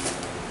Raton,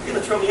 you're going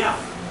to throw me out.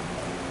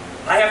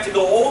 I have to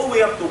go all the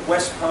way up to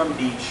West Palm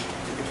Beach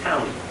to the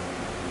county.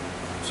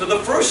 So the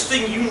first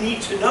thing you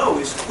need to know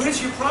is,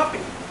 where's your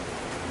property?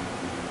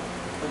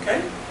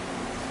 Okay?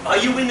 Are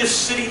you in the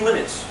city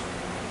limits?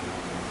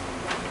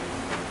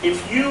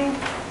 If you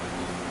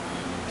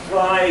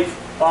drive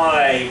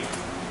by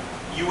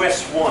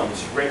US 1,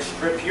 this red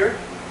strip here,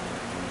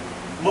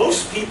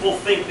 most people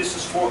think this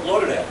is Fort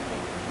Lauderdale.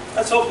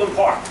 That's Oakland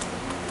Park.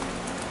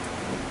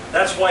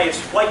 That's why it's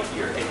white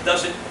here.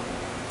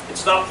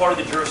 It's not part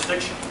of the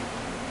jurisdiction.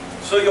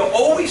 So you'll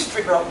always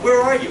figure out,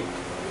 where are you?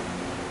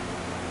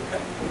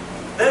 Okay.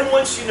 Then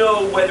once you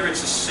know whether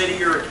it's a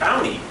city or a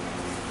county,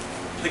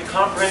 the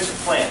comprehensive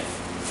plan.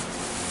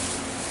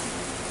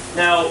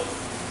 Now,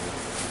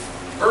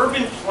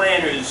 urban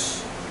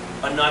planners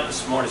are not the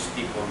smartest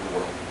people in the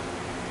world.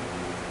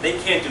 They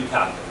can't do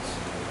calculus.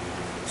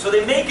 So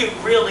they make it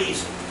real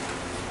easy.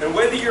 And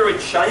whether you're in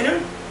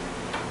China,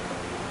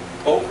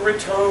 Boca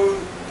Raton,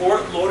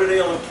 Fort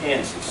Lauderdale, or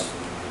Kansas,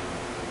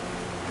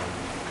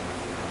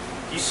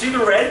 do you see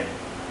the red?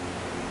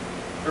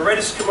 The red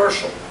is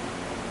commercial.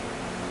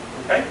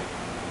 Okay?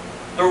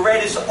 The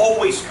red is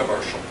always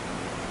commercial.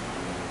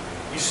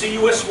 You see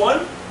US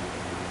 1?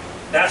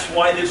 That's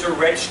why there's a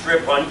red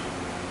strip on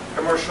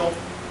commercial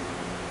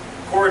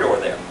corridor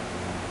there.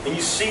 And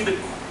you see the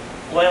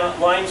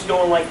lines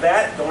going like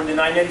that, going to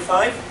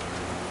 985?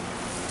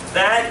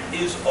 That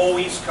is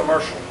always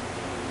commercial,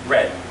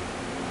 red.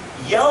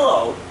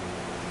 Yellow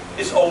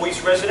is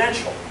always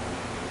residential.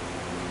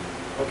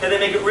 Okay, they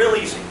make it real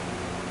easy.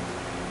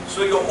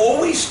 So you'll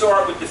always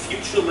start with the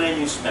future land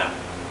use map.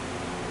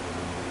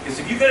 Because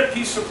if you've got a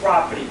piece of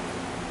property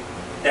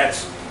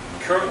that's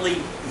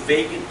currently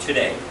vacant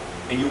today,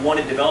 and you want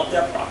to develop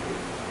that property,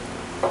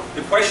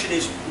 the question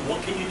is,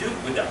 what can you do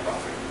with that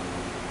property?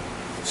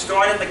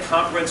 Start at the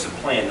comprehensive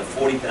plan, the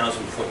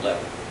 40,000 foot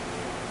level.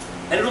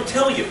 And it'll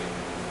tell you.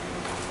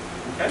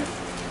 Okay?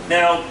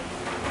 Now,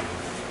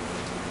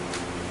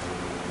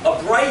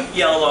 a bright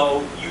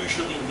yellow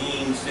usually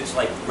means it's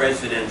like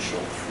residential,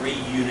 3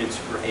 units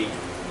per acre.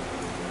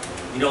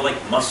 You know, like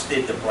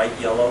mustard, the bright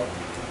yellow.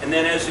 And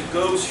then as it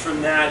goes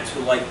from that to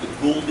like the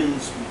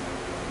Gouldens,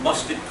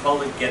 mustard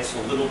color gets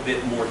a little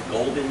bit more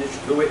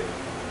goldenish to it.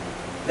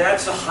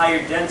 That's a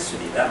higher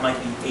density. That might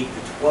be 8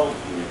 to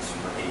 12 units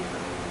per acre.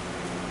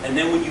 And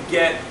then when you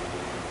get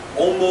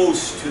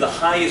almost to the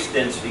highest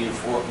density in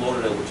Fort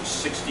Lauderdale, which is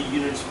 60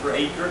 units per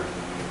acre,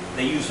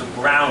 they use a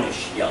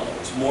brownish yellow.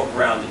 It's more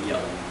brown than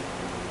yellow.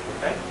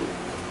 Okay?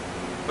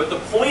 But the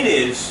point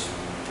is,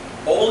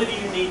 all of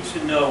you need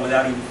to know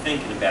without even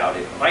thinking about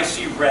it, if I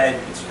see red,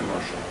 it's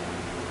commercial.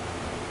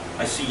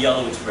 I see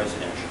yellow, it's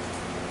residential.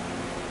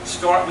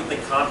 Start with the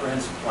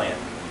comprehensive plan.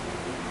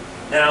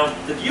 Now,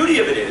 the beauty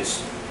of it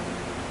is,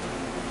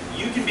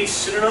 you can be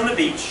sitting on the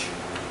beach,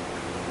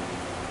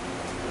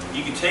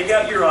 you can take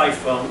out your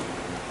iPhone,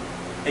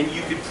 and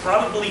you could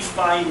probably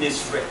find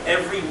this for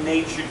every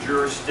major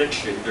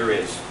jurisdiction there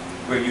is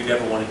where you'd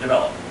ever want to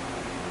develop.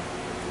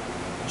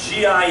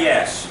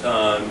 GIS,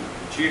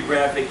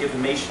 Geographic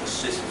Information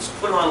Systems,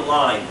 put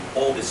online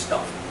all this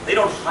stuff. They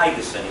don't hide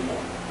this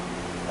anymore.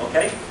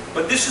 Okay?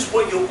 But this is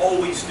what you'll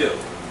always do.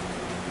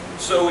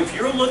 So if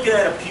you're looking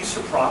at a piece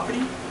of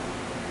property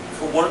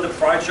for one of the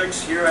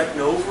projects here at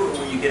Nova, or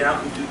when you get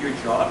out and do your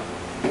job,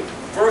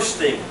 first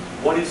thing,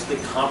 what is the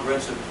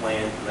comprehensive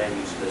plan land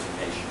use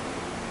designation?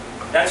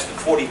 That's the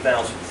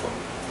 40,000 foot.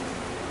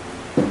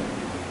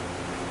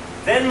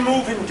 Then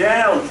moving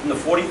down from the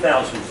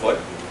 40,000 foot,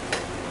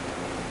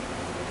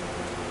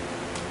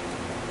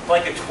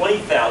 like a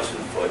 20,000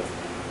 foot,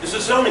 is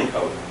a zoning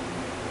code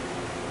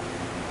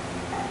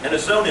and a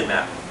zoning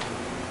map.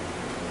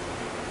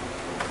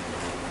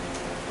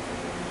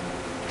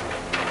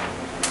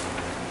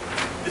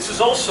 This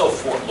is also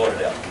Fort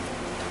Lauderdale.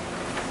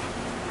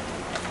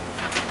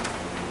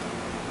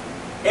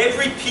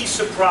 Every piece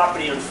of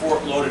property in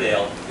Fort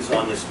Lauderdale is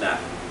on this map.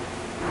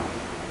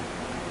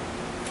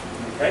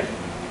 Okay?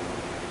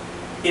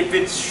 If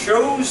it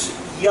shows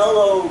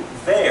yellow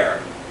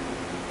there,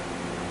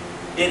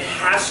 it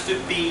has to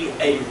be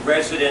a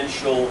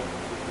residential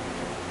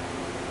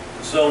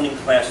zoning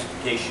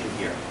classification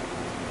here.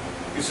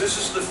 Because this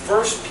is the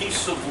first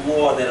piece of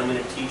law that I'm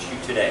going to teach you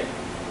today.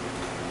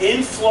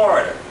 In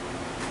Florida,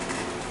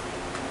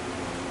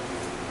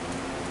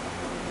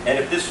 and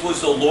if this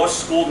was a law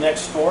school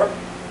next door,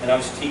 and I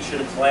was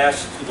teaching a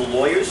class to the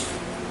lawyers,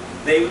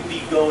 they would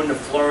be going to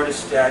Florida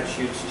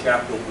Statutes,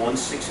 Chapter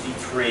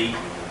 163.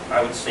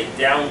 I would say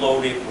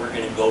download it, we're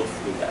going to go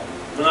through that.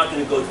 We're not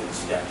going to go through the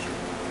statute.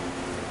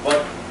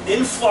 But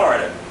in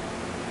Florida,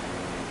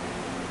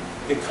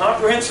 the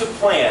comprehensive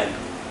plan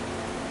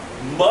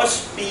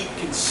must be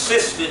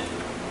consistent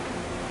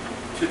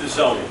to the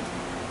zoning.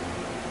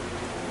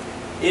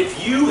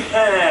 If you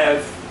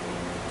have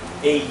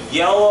a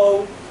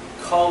yellow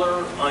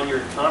color on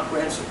your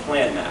comprehensive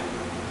plan map,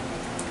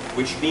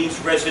 which means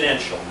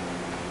residential,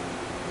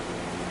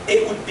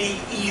 it would be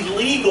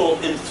illegal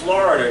in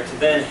Florida to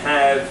then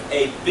have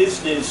a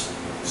business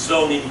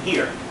zone in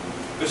here,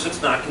 because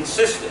it's not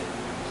consistent.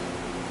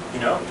 You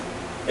know?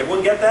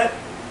 Everyone get that?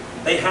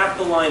 They have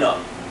to line up.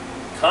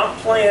 Comp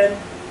plan,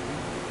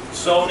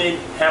 zoning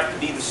have to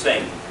be the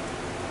same.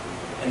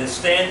 And the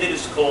standard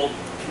is called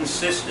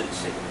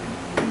consistency.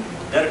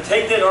 Now, to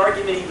take that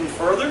argument even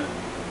further,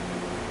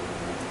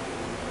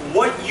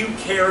 what you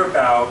care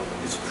about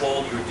is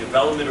called your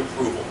development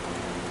approval.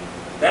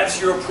 That's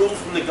your approval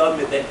from the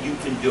government that you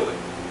can do it.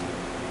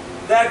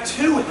 That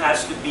too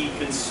has to be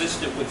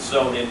consistent with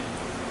zoning,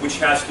 which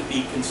has to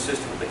be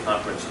consistent with the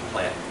comprehensive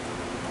plan.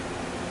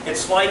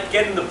 It's like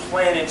getting the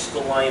planets to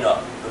line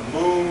up, the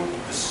moon,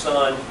 the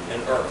sun,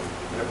 and Earth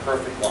in a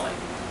perfect line.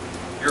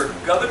 Your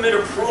government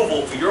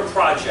approval for your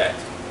project,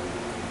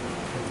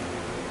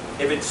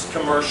 if it's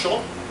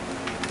commercial,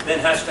 then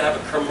it has to have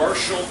a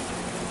commercial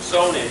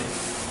zoning,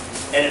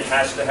 and it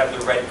has to have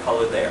the red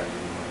color there.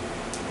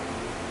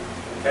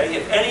 Okay?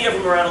 If any of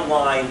them are out of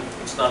line,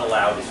 it's not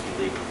allowed, it's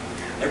illegal.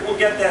 And we'll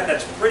get that,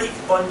 that's pretty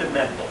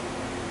fundamental.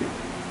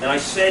 And I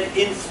said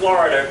in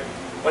Florida,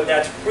 but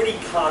that's pretty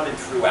common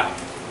throughout.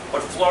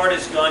 But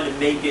Florida's going to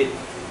make it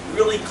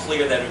really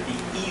clear that it would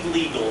be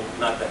illegal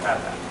not to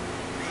have that.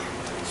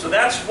 So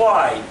that's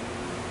why,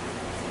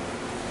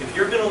 if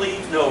you're going to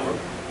leave Nova,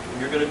 and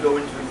you're going to go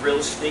into real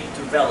estate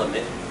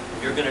development,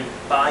 you're going to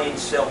buy and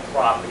sell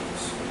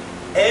properties.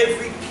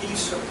 Every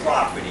piece of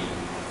property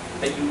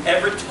that you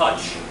ever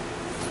touch,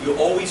 you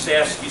always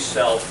ask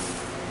yourself,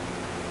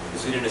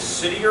 is it in a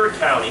city or a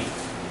county?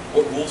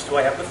 What rules do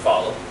I have to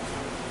follow?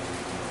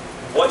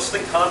 What's the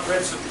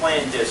comprehensive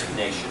plan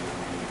designation?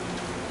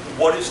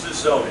 What is the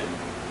zoning?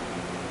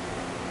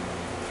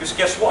 Because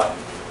guess what?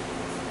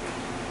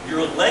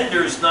 Your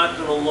lender's not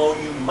going to loan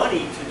you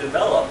money to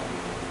develop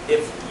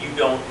if you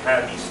don't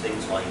have these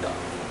things lined up.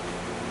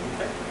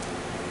 Okay?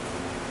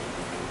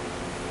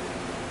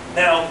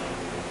 Now,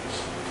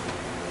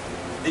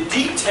 the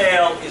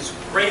detail is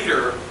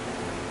greater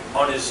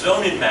on a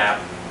zoning map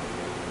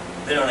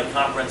than on a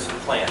comprehensive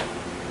plan.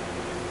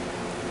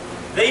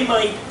 They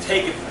might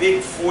take a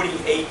big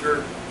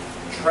 40-acre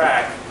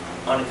tract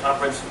on a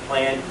comprehensive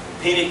plan,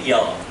 paint it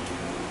yellow.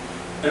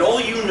 And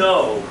all you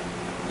know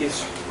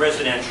is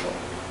residential.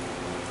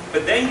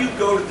 But then you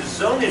go to the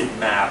zoning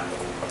map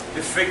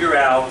to figure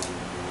out,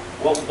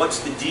 well, what's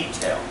the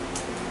detail?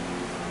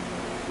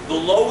 The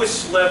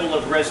lowest level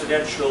of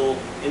residential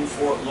in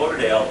Fort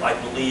Lauderdale, I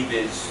believe,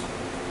 is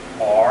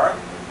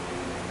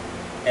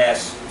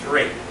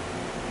RS3.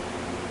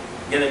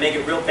 Again, they make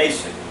it real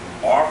basic.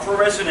 R for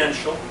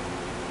residential,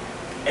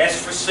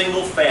 S for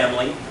single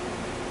family,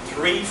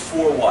 3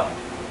 for what?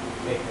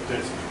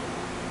 Acres.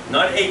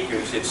 Not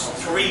acres, it's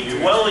 3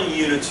 dwelling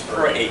units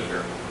per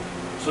acre.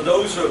 So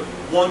those are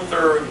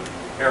 1/3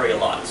 area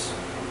lots.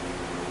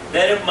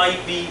 Then it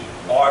might be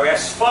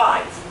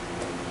RS5.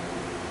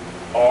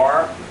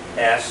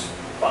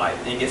 RS5.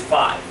 Then you get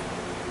 5.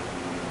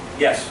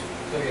 Yes?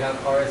 So you have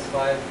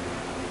RS5,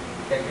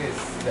 technically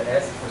it's the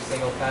S for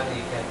single family,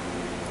 you can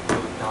do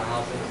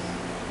townhouses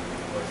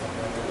or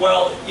something like that?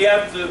 Well, you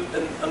have to,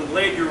 and I'm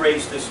glad you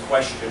raised this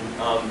question.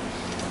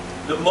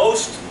 The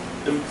most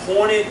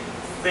important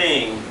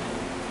thing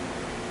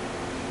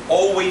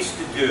always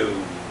to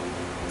do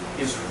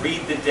is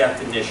read the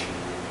definition.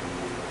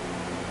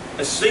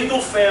 A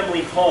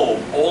single-family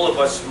home, all of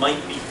us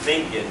might be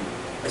thinking,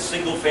 a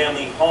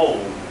single-family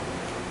home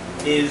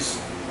is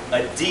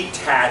a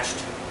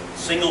detached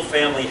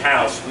single-family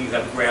house where you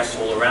have grass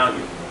all around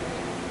you.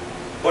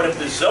 But if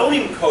the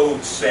zoning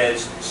code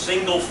says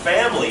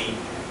single-family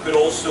could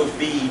also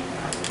be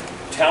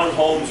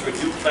townhomes or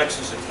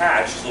duplexes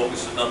attached, as long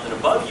as there's nothing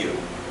above you,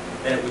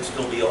 then it would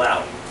still be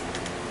allowed.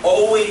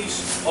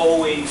 Always,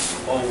 always,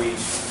 always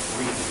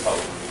read the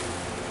code.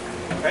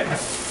 Okay?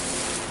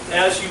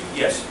 As you,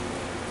 yes?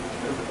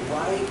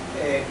 Why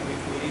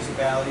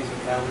municipalities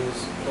and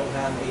counties don't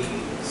have a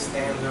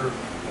standard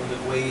on the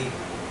way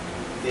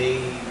they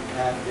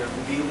have their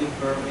building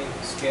permit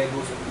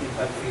schedules and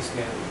impact fee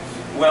schedules?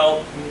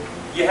 Well,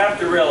 you have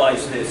to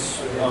realize this.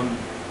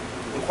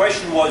 The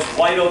question was,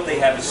 why don't they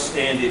have a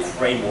standard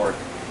framework?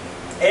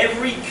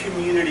 Every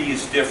community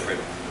is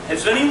different.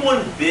 Has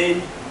anyone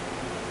been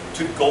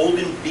to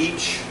Golden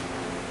Beach?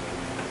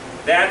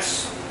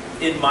 That's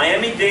in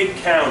Miami-Dade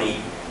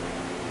County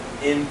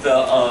in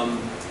the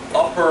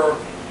upper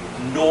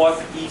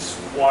northeast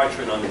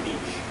quadrant on the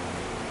beach.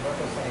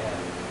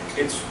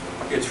 It's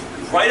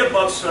right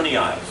above Sunny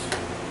Isles.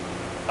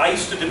 I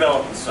used to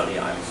develop in Sunny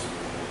Isles.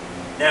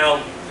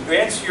 Now, to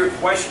answer your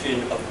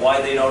question of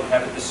why they don't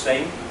have it the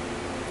same,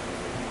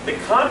 the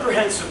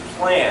comprehensive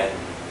plan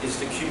is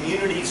the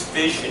community's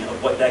vision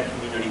of what that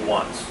community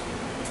wants.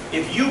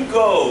 If you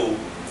go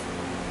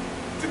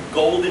to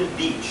Golden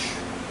Beach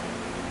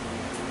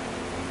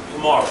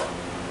tomorrow,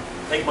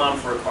 take Mom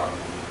for a car,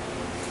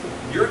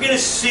 you're going to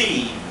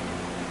see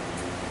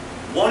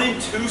 1-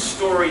 and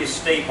 2-story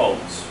estate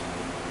homes.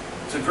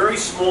 It's a very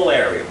small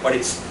area, but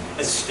it's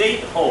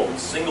estate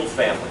homes, single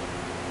family.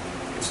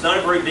 It's not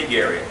a very big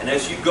area. And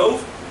as you go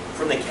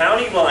from the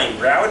county line,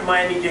 Broward,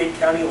 Miami-Dade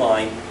County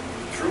line,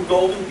 through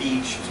Golden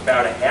Beach, it's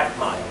about a half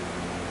mile,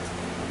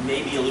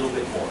 maybe a little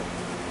bit more.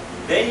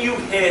 Then you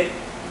hit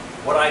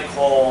what I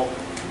call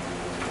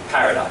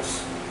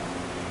paradise,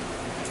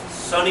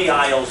 Sunny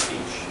Isles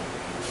Beach.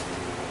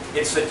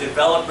 It's a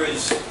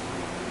developer's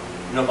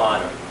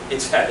nirvana.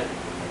 It's heaven.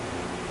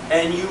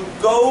 And you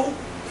go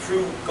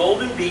through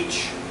Golden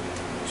Beach,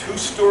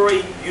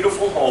 2-story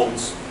beautiful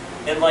homes,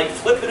 and like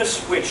flipping a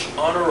switch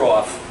on or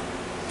off,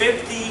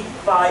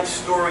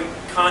 55-story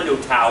condo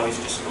towers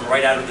just come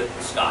right out of the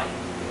sky.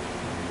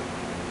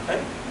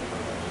 Okay?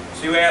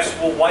 So you ask,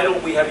 well, why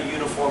don't we have a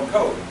uniform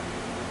code?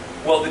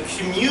 Well, the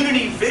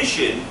community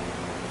vision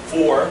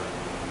for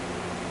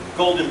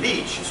Golden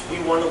Beach is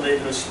we want to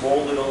live in a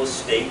small little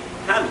estate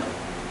hamlet.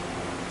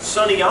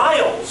 Sunny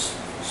Isles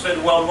said,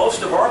 well,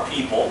 most of our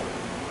people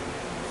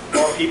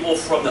are people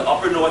from the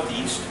upper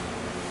Northeast,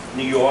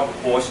 New York,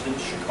 Boston,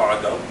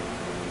 Chicago,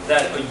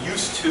 that are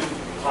used to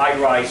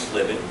high-rise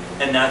living,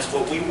 and that's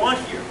what we want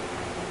here.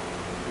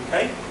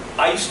 Okay?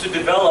 I used to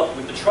develop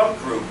with the Trump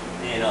group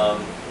in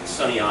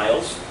Sunny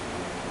Isles,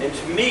 and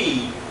to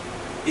me,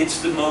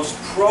 it's the most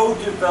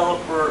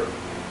pro-developer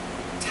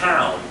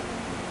town.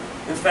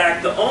 In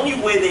fact, the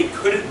only way they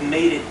could have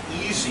made it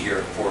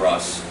easier for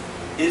us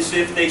is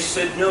if they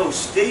said, no,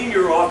 stay in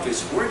your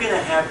office, we're going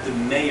to have the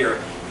mayor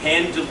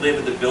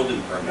hand-deliver the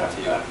building permit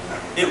to you.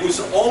 It was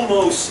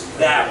almost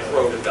that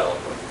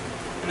pro-developer.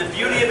 And the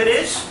beauty of it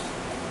is,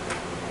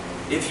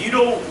 if you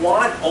don't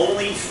want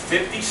only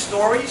 50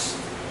 stories,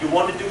 you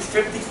want to do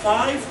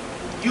 55,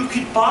 you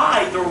could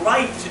buy the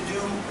right to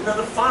do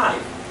another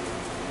 5.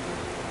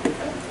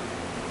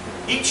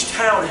 Each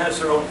town has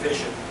their own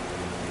vision.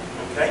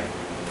 Okay?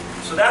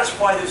 So that's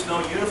why there's no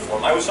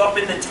uniform. I was up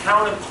in the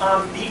town of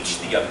Palm Beach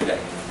the other day.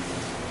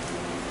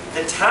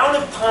 The town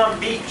of Palm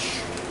Beach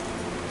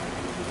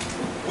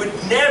would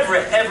never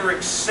ever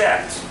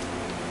accept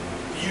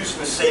using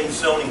the same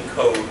zoning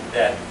code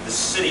that the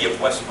city of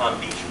West Palm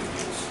Beach would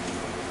use.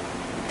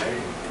 Okay?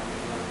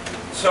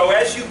 So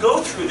as you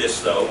go through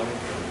this though,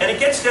 and it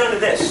gets down to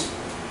this,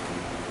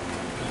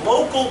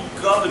 local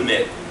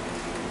government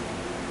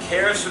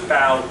cares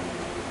about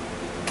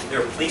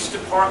their police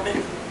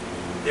department,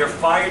 their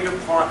fire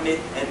department,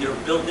 and their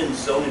building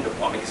zoning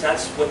department, because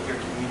that's what their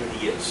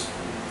community is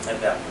at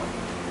that point.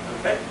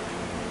 Okay?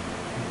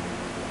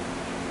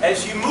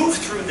 As you move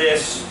through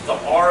this, the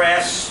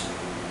RS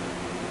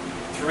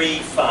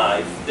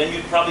 3.5, then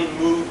you'd probably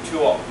move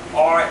to a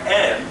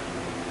RM.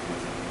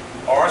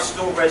 R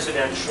still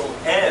residential,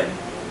 M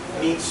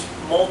means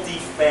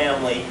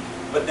multifamily,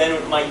 but then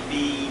it might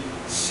be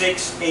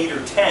 6, 8,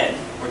 or 10,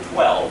 or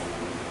 12.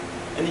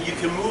 And then you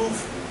can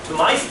move to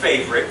my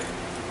favorite,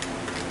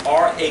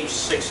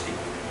 RH60.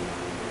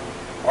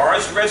 R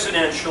is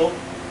residential,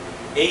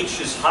 H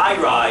is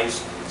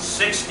high-rise,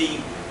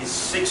 60 is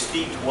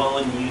 60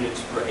 dwelling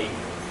units per acre.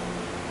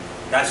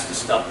 That's the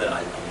stuff that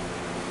I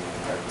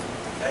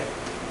love. Okay?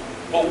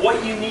 But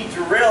what you need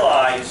to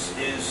realize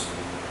is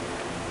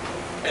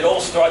it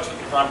all starts with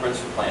the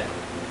comprehensive plan.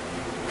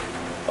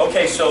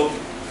 Okay, so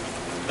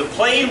the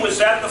plane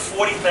was at the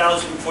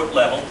 40,000 foot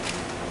level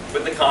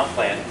with the comp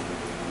plan.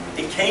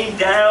 It came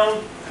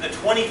down to the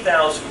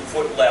 20,000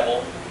 foot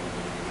level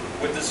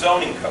with the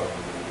zoning code.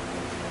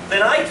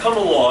 Then I come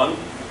along.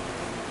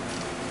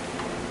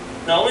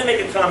 Now let me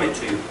make a comment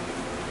to you.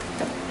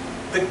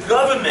 The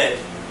government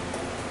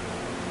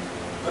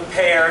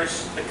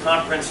prepares the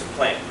comprehensive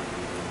plan.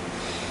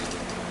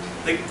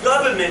 The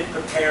government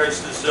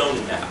prepares the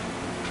zoning map.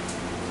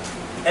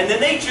 And then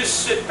they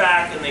just sit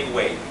back and they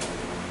wait.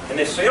 And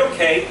they say,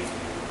 okay,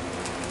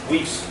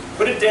 we've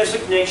put a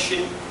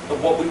designation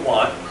of what we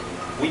want.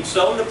 We've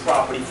zoned the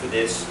property for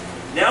this.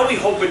 Now we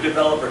hope a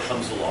developer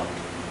comes along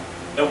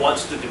and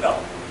wants to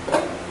develop.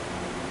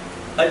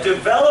 A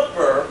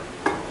developer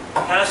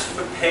has to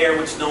prepare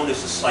what's known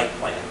as a site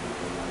plan.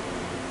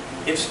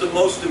 It's the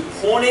most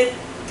important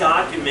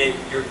document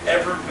you're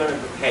ever going to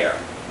prepare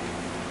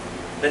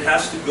that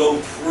has to go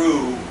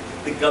through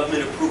the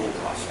government approval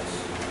process.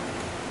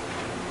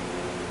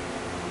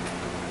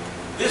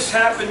 This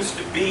happens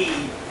to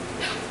be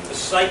a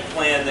site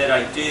plan that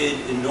I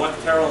did in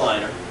North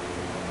Carolina.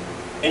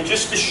 And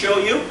just to show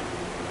you,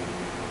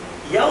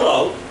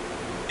 yellow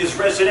is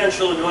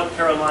residential in North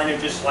Carolina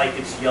just like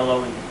it's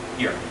yellow in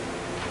here.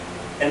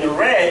 And the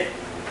red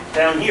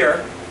down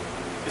here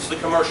is the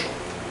commercial.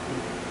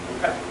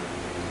 Okay?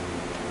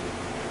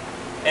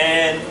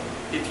 And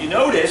if you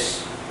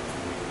notice,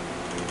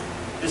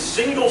 the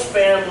single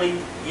family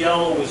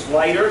yellow is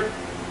lighter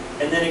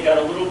and then it got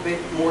a little bit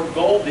more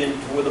golden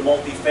to where the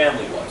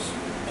multifamily was,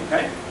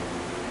 okay?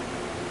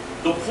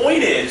 The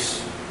point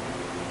is,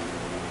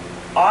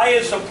 I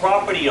as a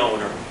property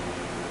owner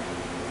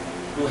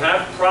who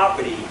have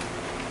property,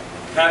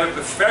 have a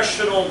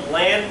professional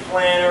land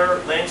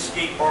planner,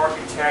 landscape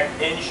architect,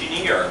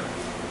 engineer,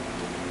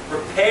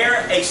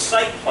 prepare a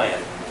site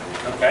plan,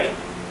 okay,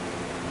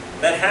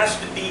 that has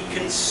to be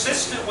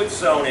consistent with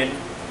zoning,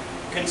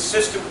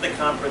 consistent with the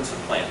comprehensive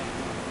plan,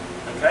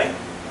 okay?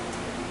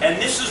 And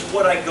this is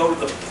what I go to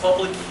the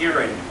public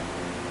hearing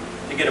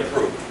to get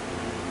approved,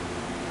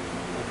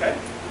 okay?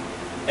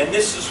 And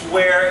this is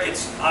where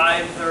it's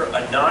either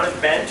a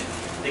non-event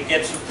that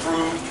gets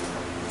approved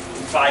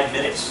in 5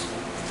 minutes,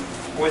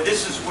 or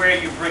this is where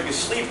you bring a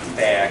sleeping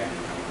bag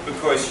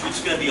because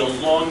it's going to be a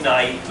long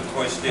night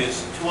because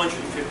there's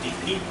 250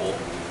 people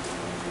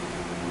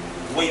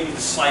waiting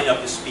to sign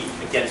up to speak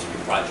against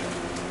your project.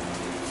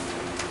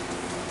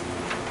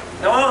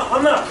 Now,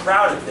 I'm not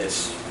proud of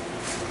this,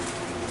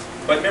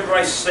 but remember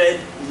I said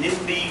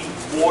NIMBY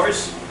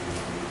wars?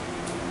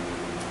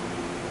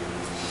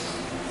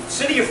 The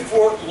city of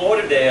Fort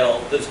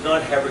Lauderdale does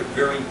not have a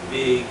very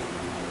big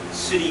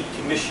city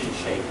commission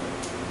chamber.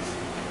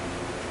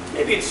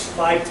 Maybe it's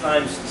 5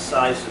 times the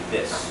size of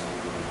this.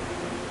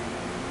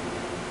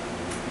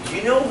 Do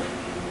you know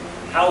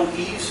how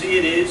easy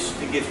it is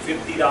to get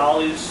 $50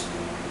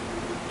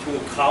 to a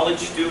college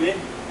student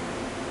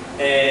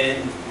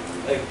and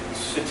a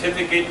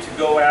certificate to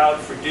go out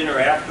for dinner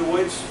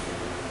afterwards?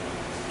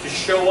 To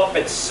show up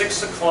at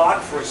 6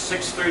 o'clock for a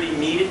 6:30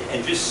 meeting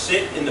and just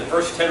sit in the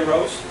first 10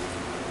 rows?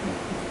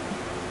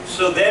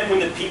 So then when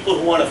the people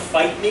who want to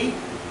fight me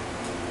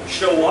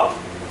show up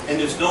and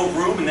there's no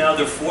room and now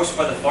they're forced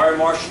by the fire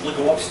marshal to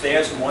go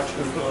upstairs and watch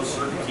a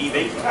certain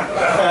TV?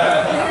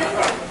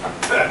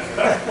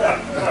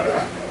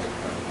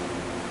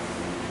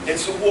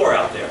 It's a war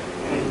out there.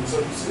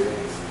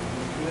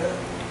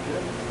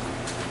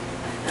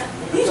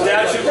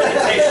 Statute of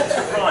limitations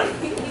to run.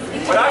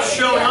 But I've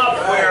shown up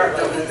where,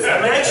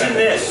 imagine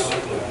this,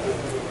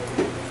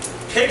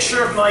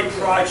 picture of my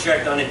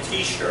project on a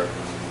t-shirt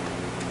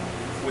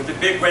with a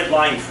big red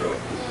line through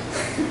it.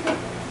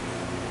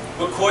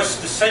 Because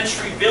the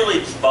Century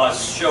Village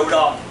bus showed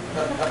up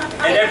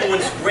and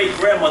everyone's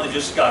great-grandmother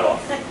just got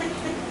off.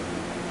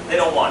 They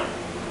don't want it.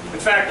 In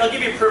fact, I'll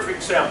give you a perfect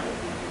example.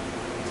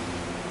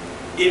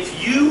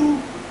 If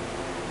you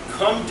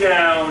come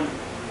down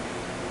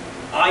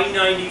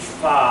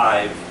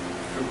I-95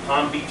 through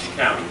Palm Beach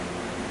County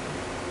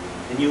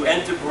and you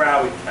enter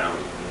Broward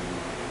County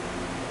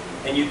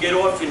and you get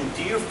off in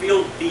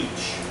Deerfield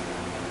Beach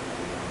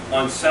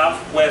on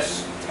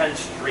Southwest 10th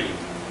Street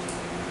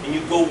and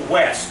you go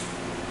west,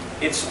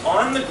 it's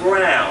on the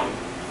ground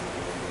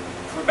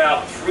for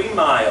about 3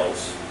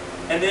 miles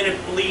and then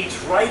it bleeds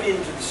right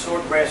into the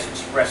Swordgrass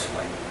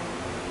Expressway.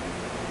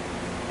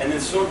 And then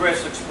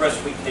Swordgrass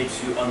Expressway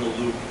takes you on the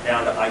loop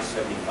down to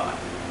I-75.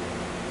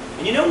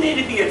 And you don't need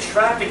to be a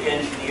traffic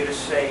engineer to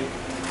say,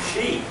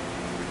 gee,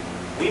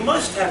 we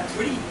must have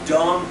pretty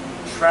dumb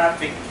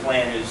traffic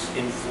planners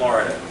in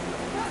Florida.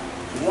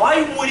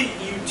 Why wouldn't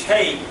you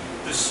take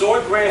the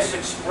Swordgrass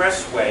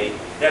Expressway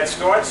that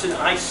starts in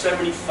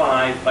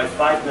I-75 by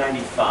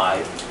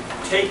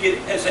 595, take it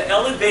as an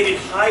elevated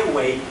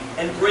highway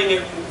and bring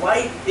it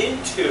right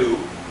into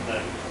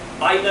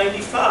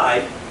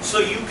I-95 so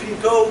you can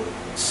go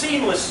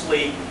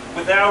seamlessly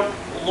without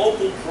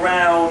local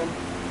ground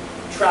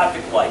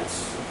traffic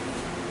lights?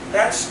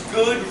 That's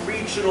good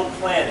regional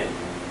planning,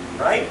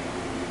 right?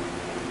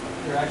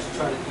 They're actually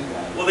trying to do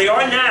that. Well, they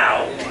are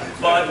now,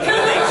 but when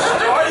they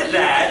started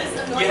that,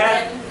 you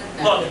had,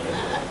 look,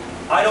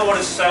 I don't want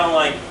to sound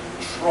like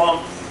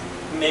Trump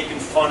making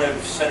fun of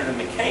Senator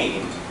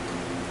McCain,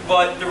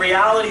 but the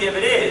reality of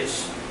it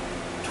is,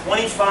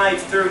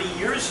 25, 30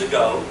 years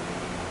ago,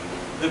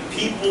 the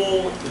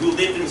people who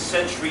lived in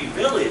Century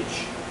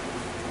Village,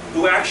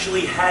 who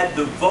actually had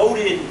the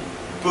voting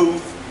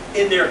booth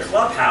in their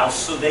clubhouse,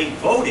 so they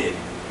voted,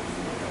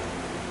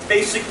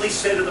 basically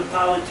said to the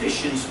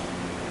politicians,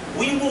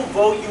 we will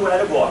vote you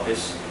out of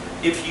office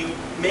if you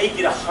make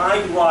it a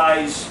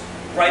high-rise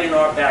right in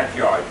our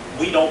backyard.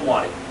 We don't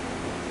want it.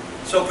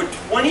 So for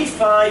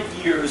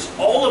 25 years,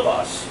 all of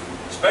us,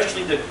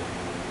 especially the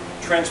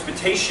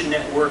transportation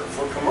network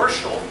for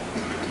commercial,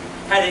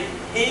 had an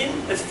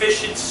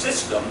inefficient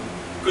system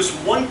because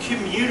one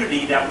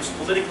community that was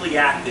politically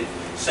active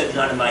said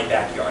none in my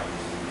backyard.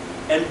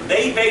 And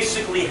they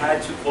basically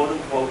had to, quote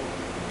unquote,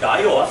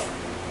 die off.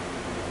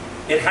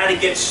 It had to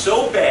get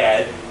so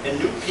bad and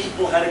new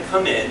people had to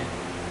come in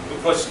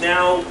because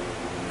now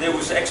there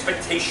was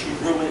expectation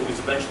brewing, it was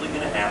eventually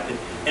going to happen.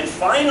 And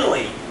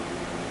finally,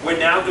 we're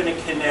now going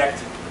to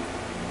connect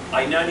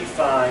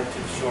I-95 to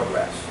the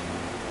Swordgrass.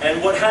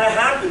 And what had to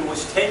happen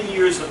was 10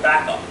 years of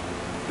backup.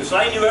 Because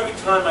I knew every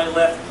time I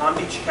left Palm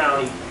Beach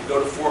County to go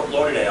to Fort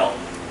Lauderdale,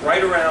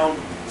 right around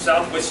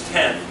Southwest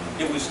 10th,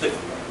 it was the,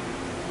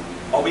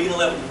 are we going to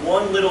let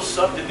one little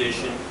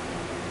subdivision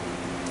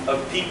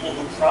of people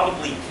who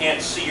probably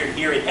can't see or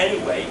hear it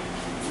anyway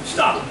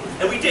stop?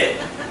 And we did,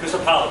 because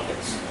of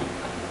politics.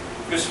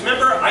 Because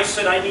remember, I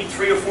said I need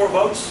 3 or 4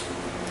 votes?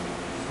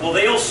 Well,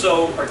 they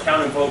also are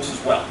counting votes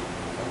as well.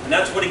 And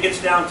that's what it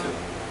gets down to.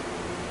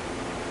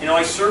 You know,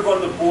 I serve on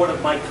the board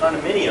of my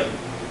condominium,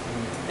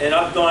 and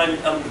I'm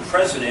the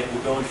president,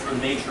 we're going through a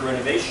major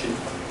renovation,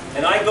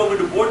 and I go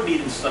to the board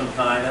meetings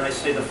sometime and I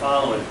say the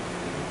following: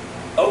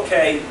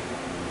 okay,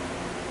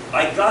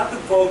 I got the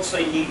votes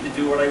I need to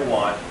do what I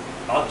want.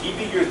 I'll give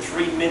you your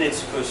 3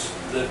 minutes because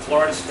the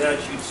Florida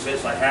statute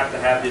says I have to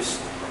have this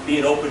be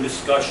an open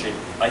discussion.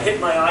 I hit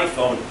my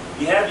iPhone.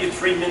 You have your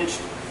 3 minutes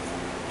to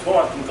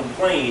talk and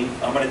complain.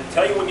 I'm going to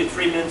tell you when your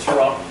 3 minutes are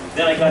up.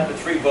 Then I got the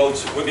 3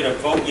 votes. We're going to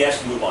vote yes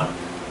and move on.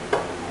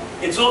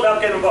 It's all about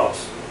getting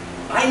votes.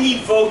 I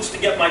need votes to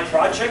get my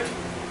project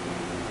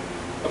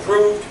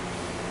approved.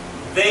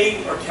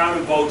 They are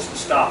counting votes to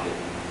stop it.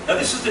 Now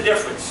this is the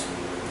difference.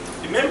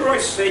 Remember I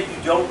said you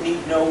don't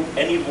need to know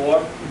any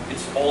law?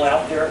 It's all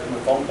out there in the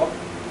phone book,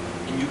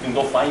 and you can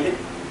go find it.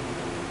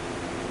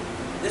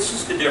 This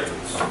is the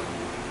difference.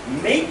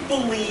 Make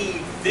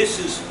believe this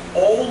is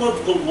all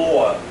of the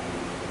law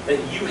that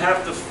you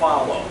have to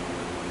follow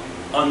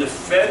on the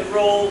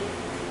federal,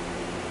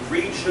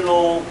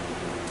 regional,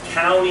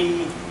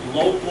 county,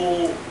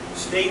 local,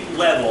 state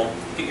level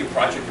to get your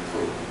project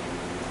approved.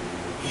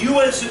 You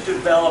as a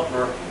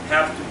developer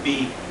have to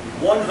be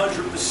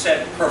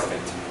 100%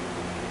 perfect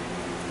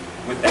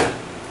with that.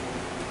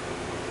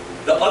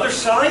 The other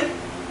side,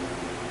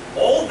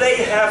 all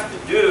they have to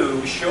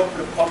do is show up at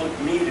a public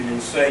meeting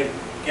and say,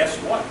 guess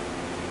what?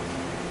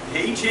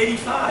 Page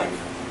 85,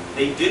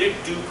 they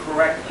didn't do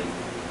correctly.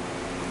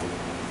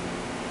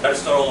 Got to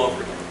start all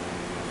over again.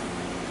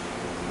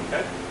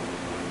 Okay?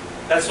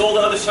 That's all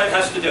the other side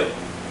has to do.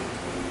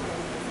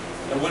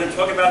 And we're going to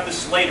talk about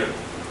this later.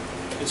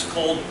 It's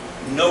called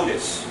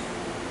notice.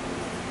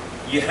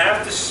 You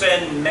have to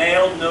send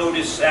mail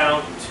notice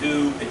out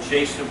to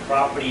adjacent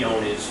property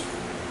owners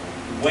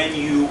when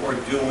you are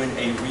doing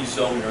a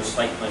rezoning or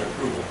site plan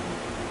approval.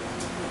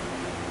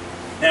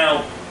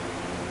 Now,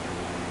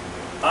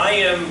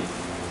 I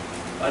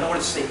don't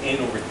want to say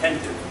anal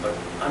retentive, but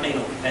I'm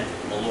anal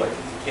retentive. I'm a lawyer.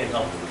 Can't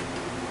help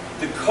it.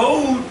 The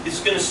code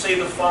is going to say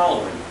the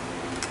following.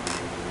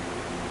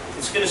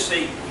 It's going to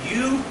say,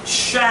 you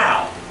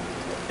shall.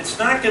 It's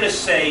not going to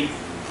say,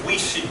 we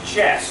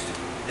suggest.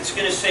 It's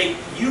going to say,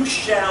 you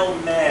shall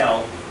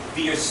mail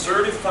via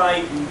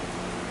certified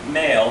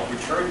mail,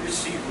 return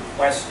receipt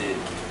requested,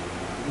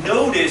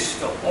 notice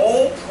to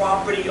all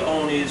property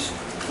owners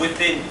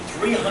within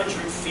 300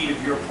 feet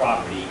of your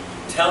property,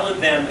 telling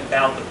them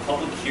about the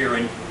public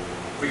hearing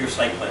for your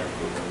site plan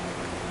approval.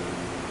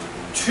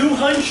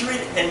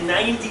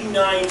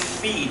 299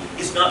 feet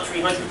is not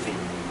 300 feet.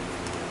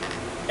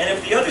 And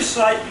if the other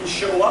side can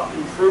show up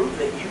and prove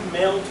that you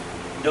mailed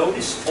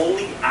notice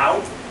only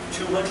out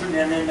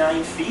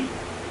 209 feet,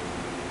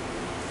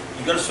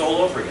 you got to start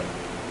all over again.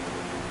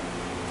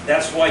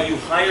 That's why you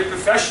hire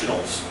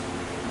professionals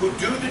who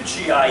do the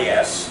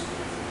GIS,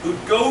 who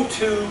go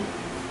to,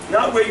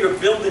 not where your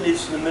building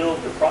is in the middle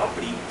of the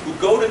property, who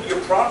go to your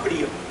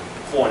property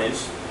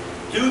corners,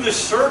 do the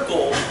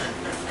circle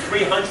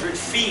 300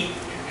 feet,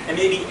 and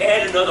maybe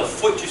add another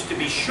foot just to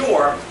be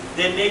sure,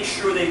 then make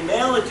sure they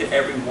mail it to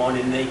everyone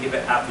and they give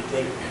it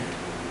affidavit.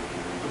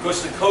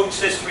 Because the code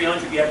says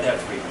 300, you have to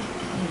have 300.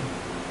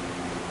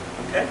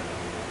 Okay?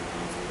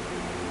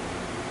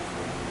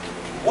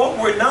 What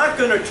we're not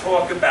going to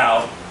talk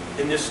about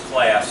in this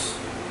class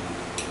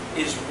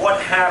is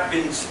what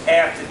happens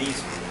after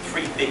these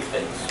 3 big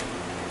things.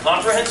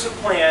 Comprehensive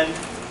plan,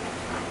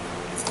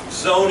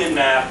 zone and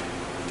map,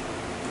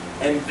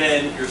 and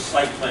then your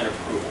site plan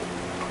approval.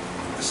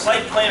 The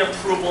site plan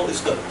approval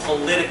is the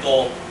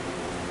political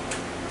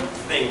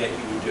thing that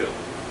you would do.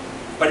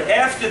 But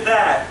after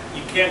that,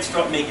 you can't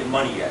start making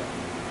money yet.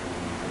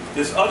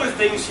 There's other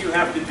things you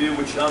have to do,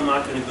 which I'm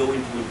not going to go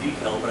into in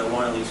detail, but I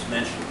want to at least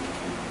mention.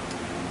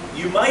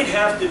 You might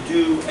have to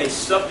do a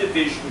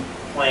subdivision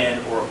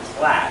plan or a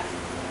plat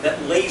that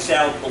lays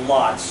out the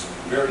lots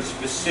very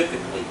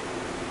specifically.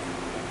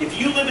 If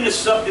you live in a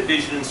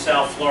subdivision in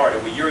South Florida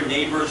where your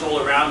neighbors all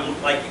around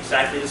look like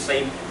exactly the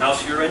same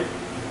house you're in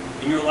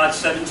your lot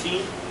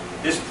 17,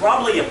 there's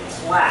probably a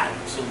plat,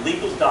 it's a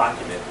legal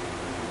document,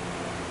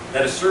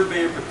 that a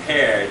surveyor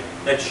prepared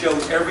that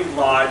shows every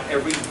lot,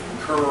 every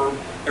curb,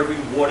 every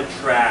water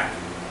track,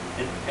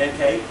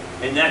 okay?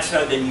 And that's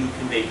how then you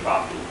convey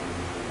property.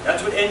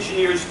 That's what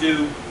engineers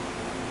do.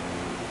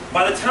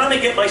 By the time I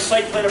get my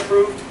site plan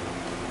approved,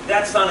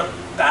 that's not a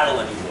battle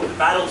anymore. The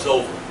battle's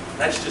over.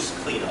 That's just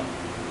cleanup.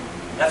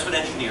 That's what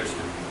engineers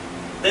do.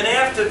 Then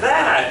after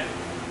that,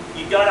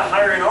 you got to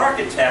hire an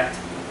architect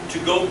to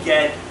go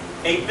get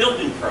a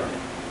building permit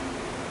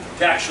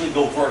to actually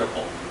go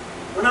vertical.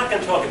 We're not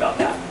going to talk about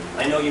that.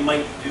 I know you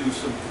might do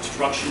some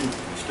construction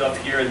stuff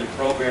here in the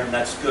program.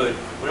 That's good.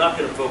 We're not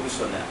going to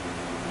focus on that.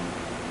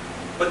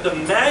 But the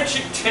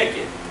magic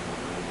ticket,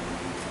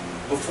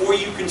 before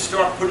you can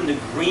start putting the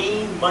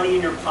green money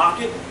in your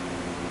pocket,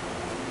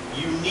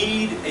 you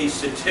need a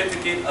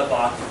certificate of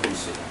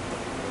occupancy,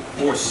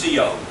 or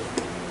CO.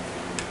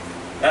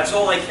 That's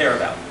all I care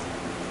about.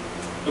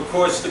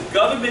 Because the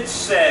government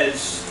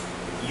says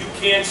you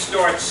can't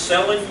start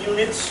selling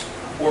units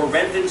or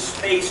renting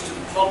space to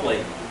the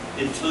public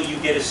until you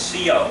get a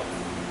CO.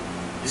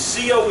 The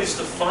CO is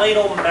the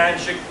final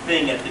magic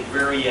thing at the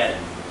very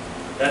end.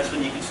 That's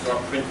when you can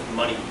start printing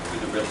money through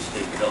the real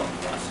estate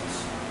development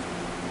process.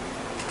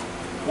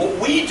 What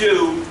we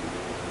do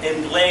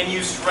in land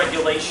use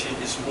regulation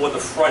is more the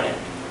front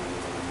end.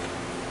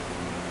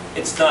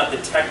 It's not the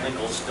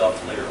technical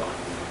stuff later on.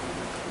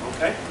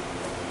 Okay?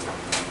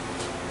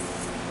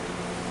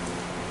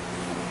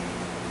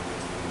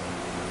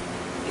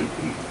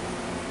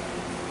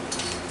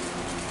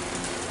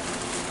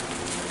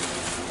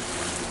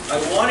 I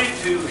wanted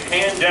to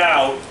hand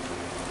out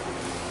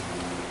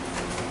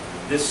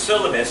this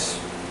syllabus,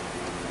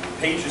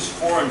 pages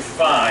 4 and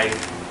 5.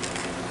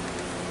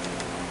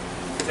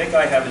 I think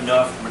I have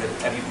enough. I'm going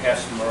to have you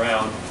pass them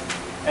around.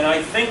 And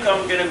I think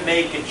I'm going to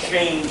make a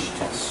change to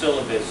the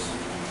syllabus.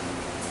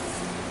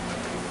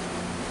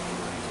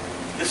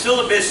 The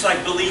syllabus,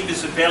 I believe,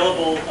 is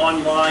available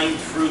online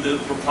through the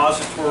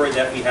repository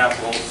that we have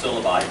for all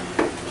syllabi.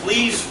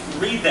 Please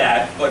read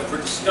that, but for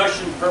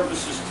discussion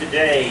purposes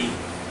today,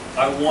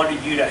 I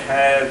wanted you to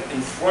have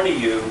in front of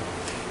you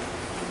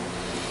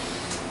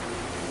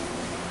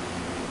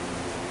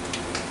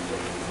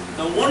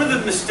now, one of the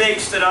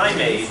mistakes that I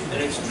made,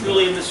 and it's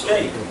truly a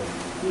mistake,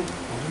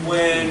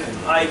 when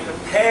I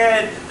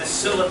prepared the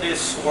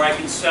syllabus, or I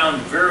can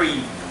sound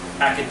very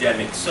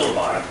academic,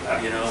 syllabi,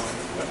 you know,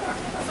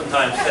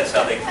 sometimes that's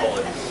how they call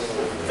it.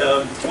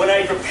 When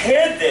I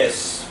prepared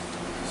this,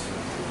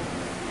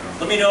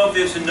 let me know if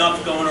there's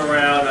enough going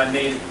around. I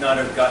may not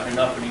have gotten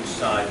enough on each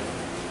side.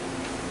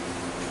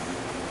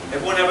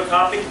 Everyone have a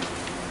copy?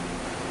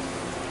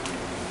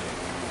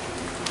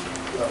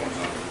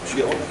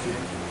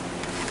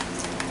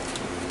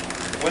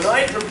 When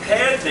I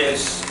prepared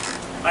this,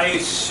 I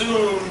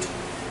assumed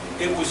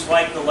it was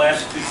like the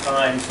last 2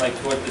 times I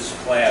taught this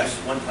class.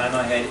 One time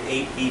I had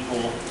 8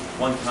 people,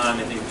 one time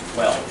I think it was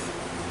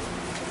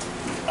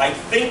 12. I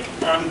think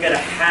I'm going to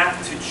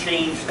have to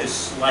change this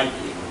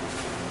slightly.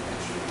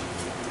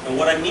 And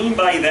what I mean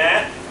by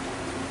that,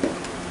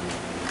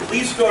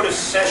 please go to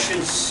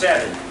session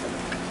 7.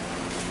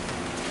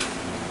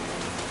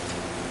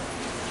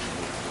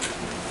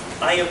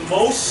 I am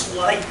most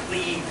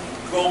likely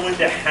going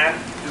to have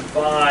to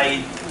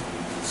divide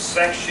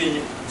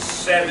section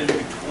 7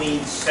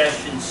 between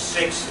session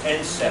 6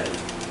 and 7.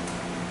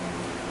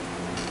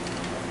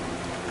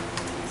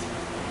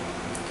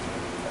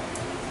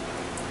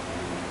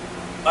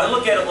 I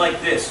look at it like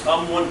this.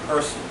 I'm one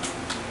person.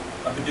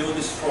 I've been doing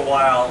this for a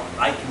while.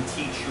 I can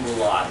teach you a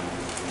lot.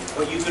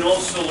 But you can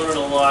also learn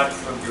a lot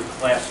from your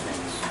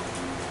classmates.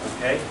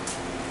 Okay?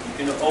 You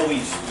can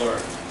always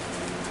learn.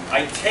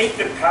 I take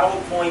the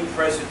PowerPoint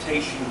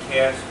presentation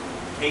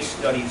case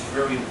study is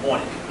very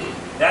important.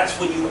 That's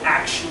when you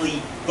actually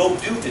go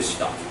do this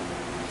stuff.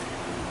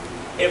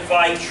 If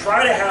I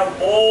try to have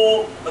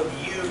all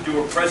of you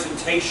do a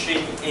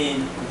presentation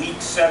in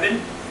week 7,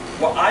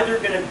 we're either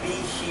going to be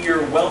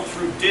here well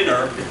through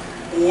dinner,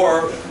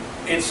 or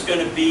it's going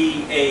to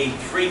be a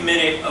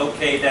 3-minute,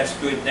 okay, that's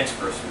good, next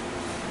person.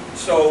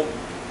 So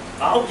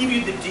I'll give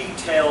you the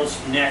details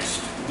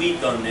next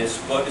week on this,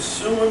 but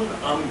assume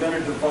I'm going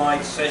to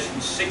divide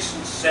sessions 6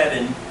 and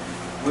 7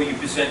 where you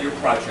present your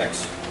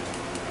projects.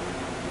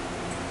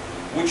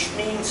 Which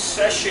means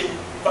session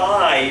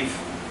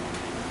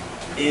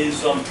 5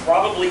 is I'm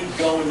probably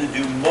going to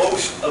do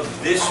most of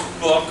this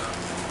book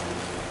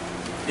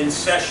in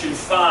session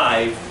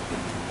 5,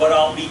 but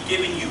I'll be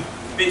giving you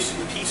bits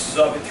and pieces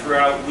of it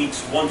throughout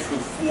weeks 1 through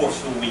 4,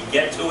 so when we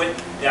get to it,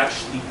 to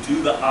actually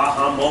do the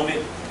aha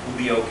moment, will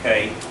be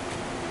okay.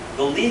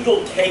 The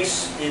legal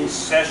case in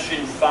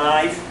session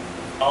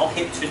 5, I'll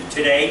hit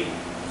today,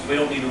 so we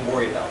don't need to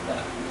worry about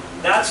that.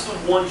 That's the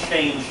one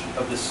change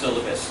of the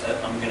syllabus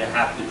that I'm going to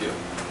have to do.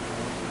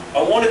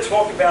 I want to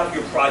talk about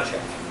your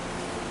project.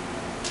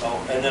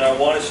 And then I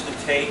want us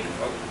to take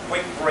a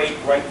quick break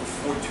right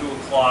before 2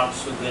 o'clock,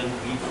 so then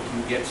people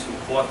can get some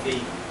coffee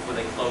before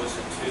they close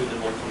at 2,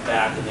 then we'll come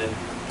back, and then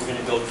we're going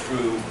to go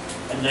through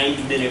a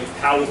 90-minute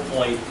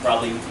PowerPoint,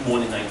 probably more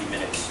than 90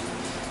 minutes.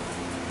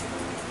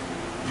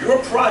 Your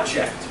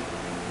project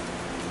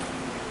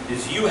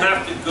is you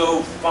have to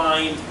go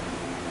find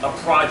a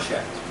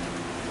project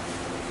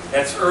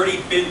that's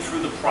already been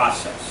through the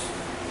process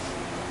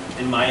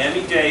in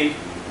Miami-Dade,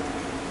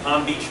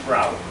 Palm Beach,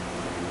 Broward.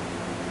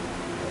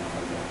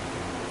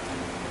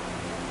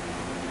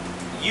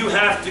 You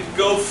have to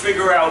go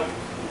figure out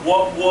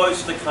what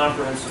was the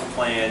comprehensive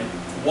plan,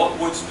 what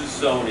was the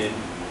zoning,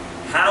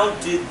 how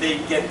did they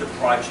get the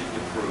project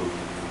approved,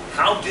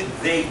 how did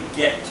they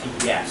get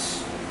to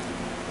yes.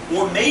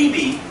 Or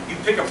maybe you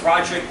pick a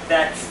project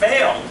that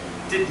failed,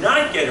 did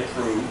not get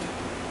approved,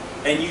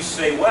 and you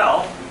say,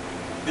 well,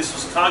 this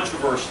was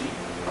controversy.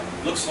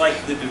 Looks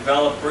like the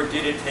developer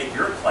didn't take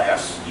your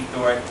class. He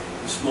thought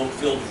the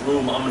smoke-filled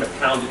room, I'm going to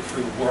pound it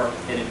through work,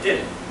 and it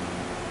didn't.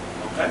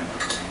 Okay?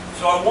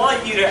 So I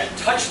want you to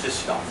touch this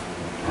stuff.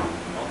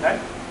 Okay?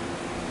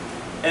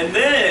 And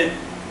then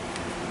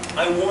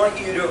I want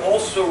you to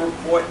also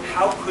report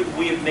how could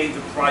we have made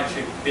the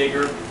project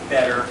bigger,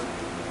 better,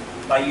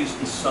 by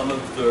using some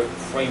of the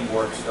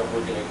frameworks that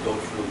we're going to go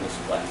through in this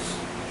class.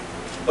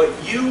 But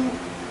you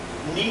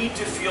need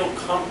to feel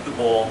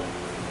comfortable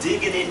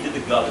digging into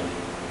the government.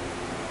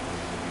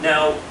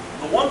 Now,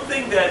 the one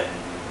thing that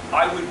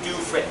I would do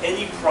for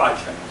any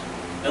project,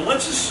 and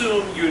let's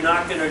assume you're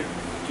not going to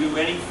do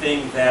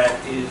anything that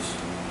is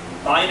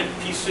buying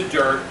a piece of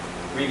dirt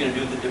where you're going to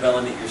do the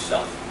development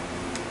yourself.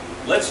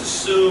 Let's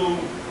assume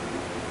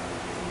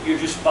you're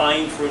just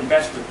buying for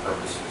investment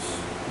purposes,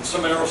 and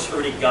someone else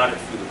already got it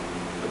through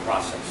the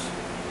process.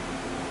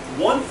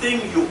 One thing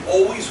you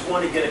always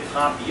want to get a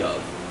copy of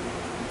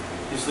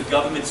is the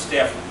government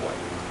staff report.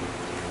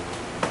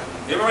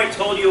 Remember I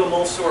told you I'm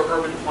also an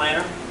urban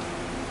planner?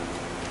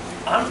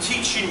 I'm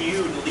teaching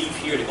you to leave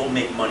here to go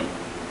make money.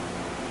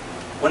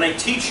 When I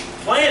teach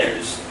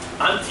planners,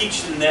 I'm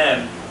teaching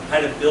them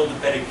how to build a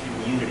better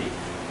community,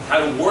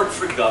 how to work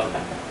for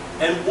government.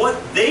 And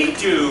what they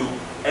do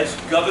as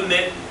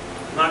government,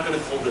 I'm not going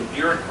to call them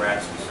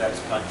bureaucrats because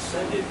that's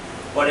condescending,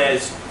 but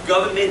as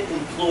government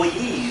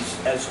employees,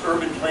 as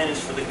urban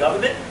planners for the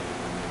government,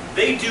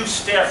 they do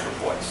staff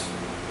reports.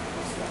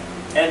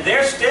 And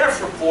their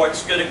staff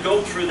report's going to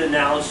go through the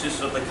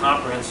analysis of the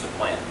comprehensive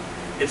plan.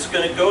 It's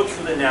going to go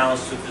through the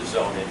analysis of the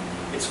zoning.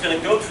 It's going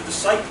to go through the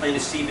site plan to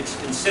see if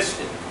it's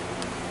consistent.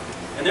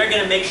 And they're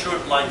going to make sure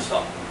it lines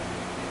up.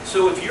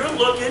 So if you're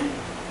looking,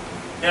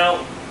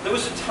 now, there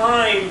was a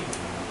time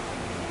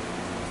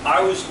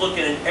I was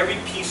looking at every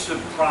piece of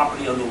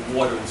property on the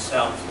water in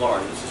South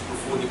Florida. This is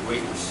before the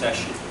Great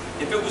Recession.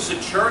 If it was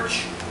a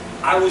church,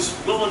 I was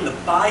willing to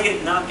buy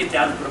it, knock it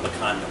down, and put up a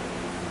condo.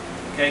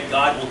 Okay,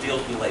 God will deal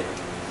with me later.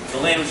 The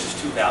land was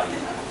just too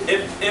valuable.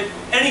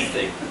 If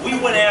anything, we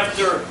went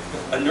after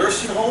a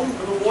nursing home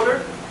on the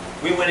water.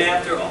 We went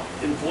after,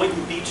 in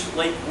Boynton Beach,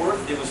 Lake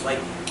Worth, it was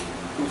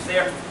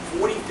there for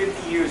 40,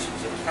 50 years. It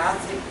was a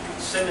Catholic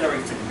seminary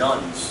for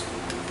nuns.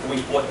 And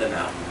we bought them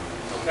out,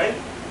 okay?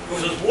 It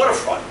was a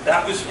waterfront.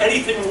 That was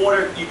anything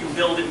water, you can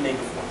build it and make a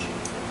fortune,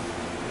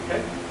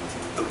 okay?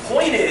 The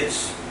point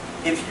is,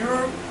 if you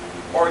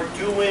are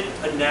doing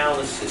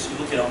analysis, you're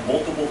looking at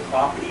multiple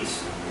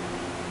properties,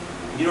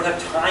 you don't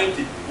have time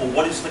to, well,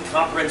 what is the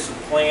comprehensive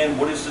plan?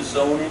 What is the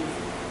zoning?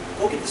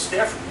 Go get the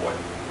staff report.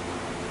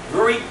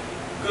 Very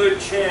good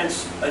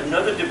chance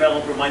another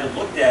developer might have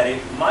looked at it,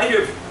 might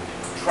have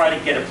tried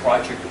to get a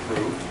project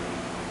approved,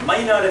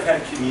 might not have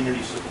had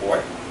community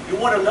support. You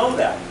want to know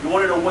that. You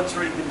want to know what's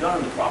already been done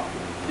on the property.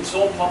 It's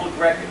all public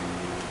record.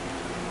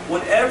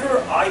 Whenever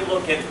I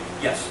look at,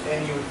 yes?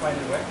 And you would find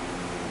it where?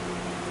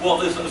 Well,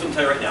 this is what I'm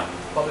telling you right now.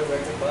 Public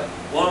record, but?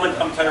 Well,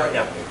 I'm telling you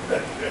right now.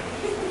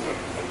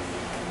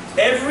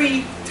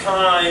 Every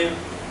time,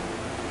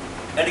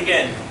 and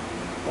again,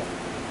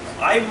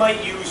 I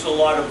might use a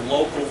lot of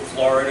local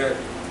Florida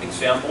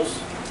examples.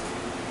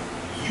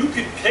 You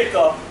could pick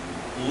up,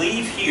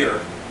 leave here,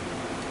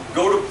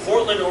 go to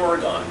Portland,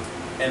 Oregon,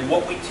 and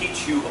what we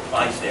teach you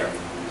applies there.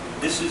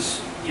 This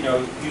is,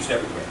 used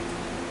everywhere.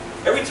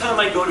 Every time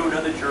I go to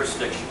another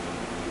jurisdiction,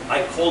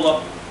 I call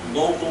up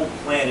local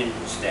planning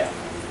staff.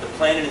 The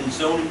planning and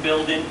zoning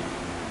building.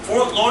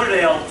 Fort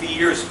Lauderdale, for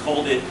years,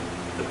 called it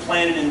the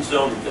planning and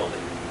zoning building.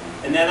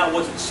 And then that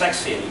wasn't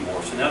sexy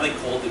anymore, so now they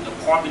called it the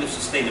Department of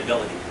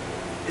Sustainability.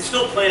 It's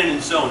still planning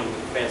and zoning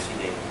with a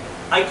fancy name.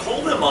 I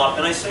call them up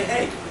and I say,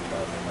 hey,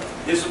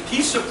 there's a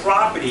piece of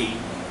property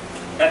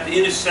at the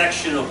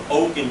intersection of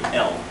Oak and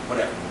Elm,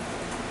 whatever.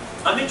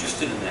 I'm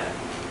interested in that.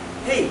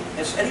 Hey,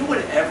 has anyone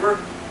ever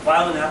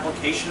filed an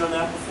application on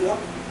that before?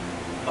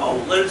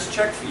 Oh, let us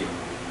check for you.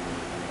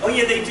 Oh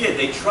yeah, they did.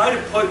 They tried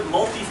to put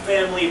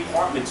multifamily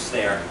apartments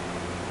there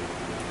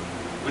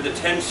with a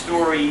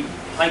 10-story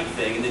height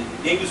thing, and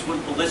the neighbors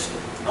went ballistic.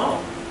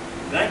 Oh,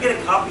 can I get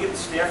a copy of the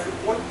staff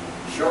report?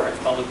 Sure, it's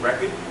public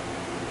record.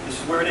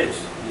 This is where it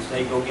is. You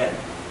say, go get it.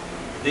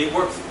 They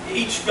work,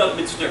 each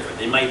government's different.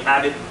 They might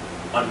have it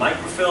on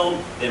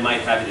microfilm, they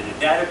might have it in a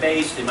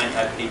database, they might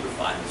have paper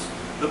files.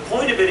 The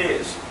point of it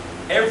is,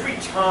 every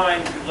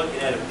time you're looking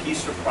at a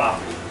piece of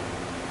property,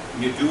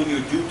 and you're doing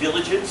your due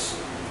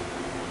diligence,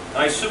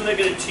 I assume they're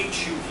going to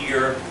teach you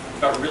here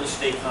about real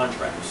estate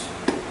contracts.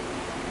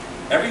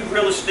 Every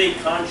real estate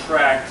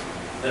contract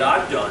that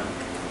I've done,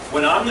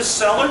 when I'm the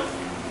seller,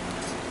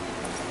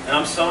 and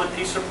I'm selling a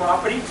piece of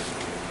property,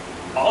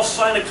 I'll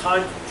sign a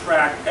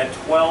contract at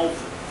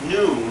 12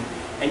 noon,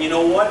 and you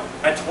know what?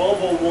 At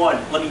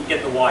 12:01, let me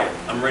get the wire.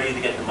 I'm ready to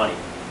get the money,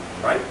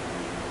 right?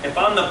 If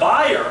I'm the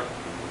buyer,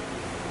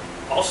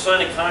 I'll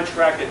sign a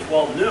contract at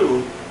 12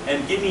 noon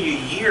and give me a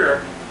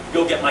year to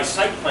go get my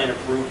site plan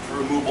approved to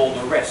remove all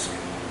the risk.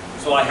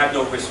 So I have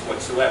no risk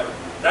whatsoever.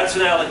 That's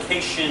an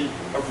allocation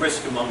of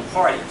risk among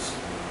parties.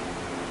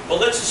 But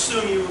let's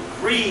assume you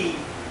agree,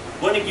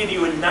 I'm going to give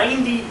you a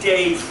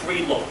 90-day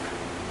free look.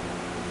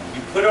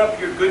 You put up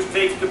your good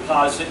faith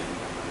deposit,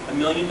 $1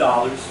 million.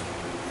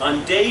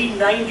 On day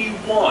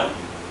 91,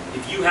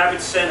 if you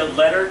haven't sent a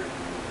letter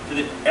to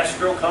the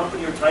escrow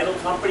company or title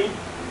company,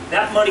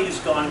 that money has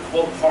gone,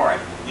 quote, hard.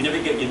 You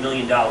never get your $1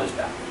 million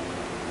back.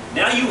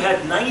 Now you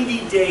have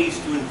 90 days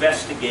to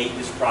investigate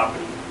this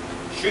property.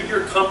 Should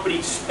your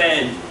company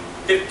spend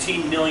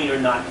 $15 million or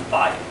not to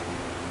buy it?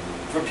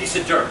 For a piece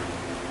of dirt,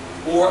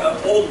 or an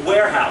old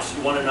warehouse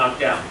you want to knock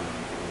down.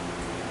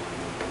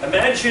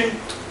 Imagine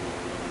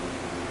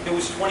it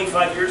was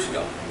 25 years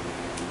ago,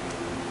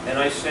 and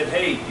I said,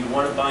 hey, do you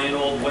want to buy an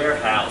old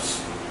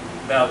warehouse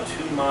about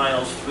 2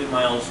 miles, 3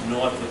 miles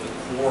north of the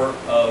core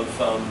of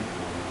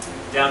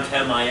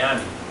downtown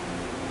Miami?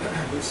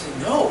 I would say,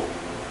 no,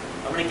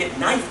 I'm going to get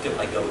knifed if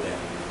I go there.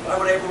 Why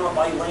would I ever want to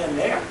buy land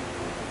there?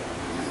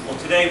 Well,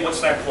 today,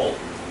 what's that called?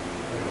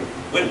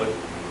 Wynwood.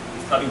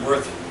 It's probably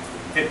worth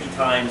 50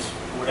 times,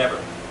 whatever.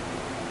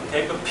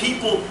 Okay, but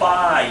people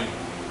buy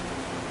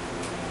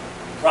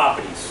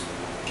properties,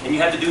 and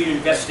you have to do your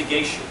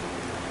investigation.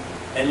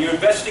 And your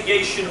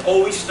investigation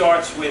always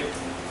starts with,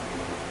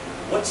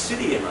 what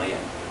city am I in?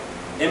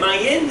 Am I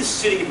in the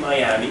city of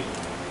Miami,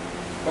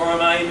 or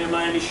am I in the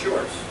Miami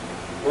Shores,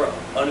 or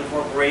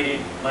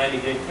unincorporated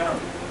Miami-Dade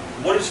County?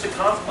 What is the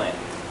comp plan?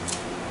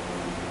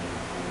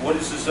 What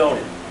is the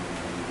zoning?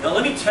 Now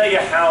let me tell you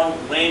how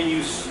land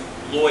use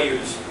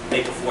lawyers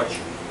make a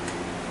fortune.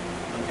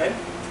 Okay?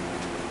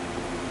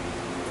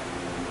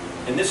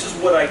 And this is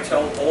what I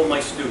tell all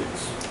my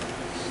students.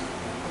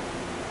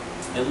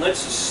 And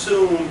let's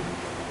assume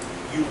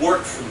you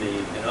work for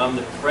me and I'm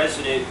the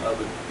president of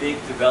a big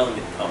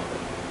development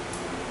company.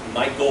 And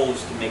my goal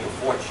is to make a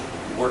fortune.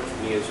 You work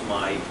for me as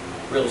my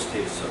real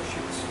estate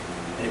associates.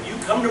 And if you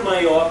come to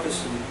my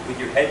office and, with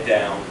your head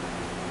down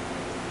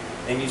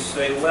and you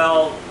say,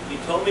 well, you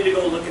told me to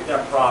go look at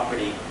that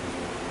property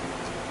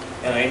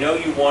and I know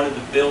you wanted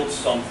to build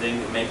something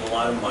and make a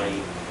lot of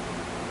money,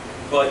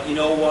 but you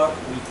know what,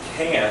 we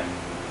can't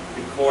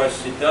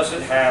because it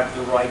doesn't have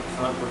the right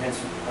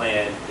comprehensive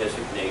plan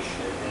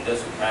designation and it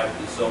doesn't have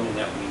the zoning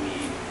that we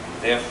need,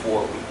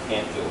 therefore we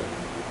can't do it.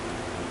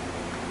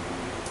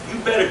 You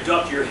better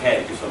duck your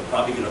head because I'm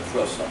probably going to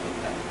throw something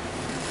at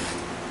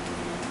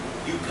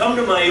you. You come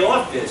to my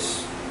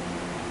office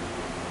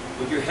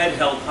with your head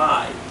held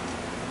high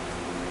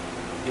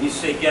and you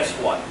say, guess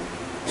what?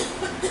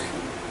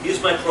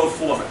 Here's my pro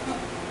forma.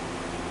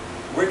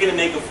 We're going to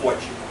make a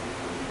fortune.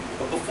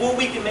 But before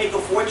we can make a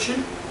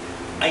fortune,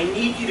 I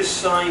need you to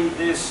sign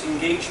this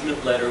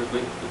engagement letter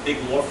with the big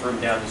law firm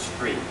down the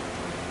street.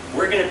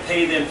 We're going to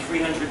pay them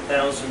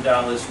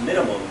 $300,000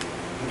 minimum.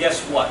 And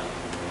guess what?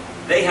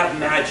 They have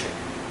magic.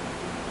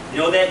 You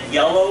know that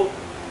yellow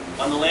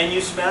on the land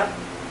use map?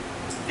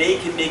 They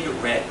can make it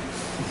red.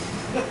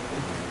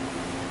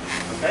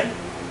 Okay?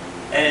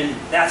 And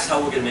that's how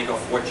we're going to make our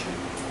fortune.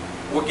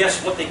 Well,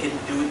 guess what they can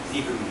do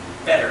even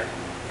better?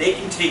 They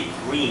can take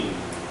green.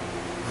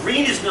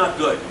 Green is not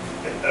good.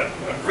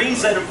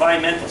 Green's that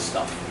environmental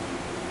stuff.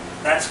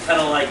 That's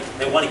kind of like,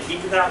 they want to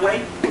keep it that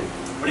way.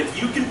 But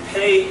if you can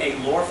pay a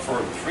law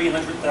firm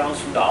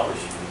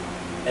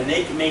 $300,000 and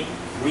they can make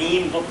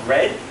green look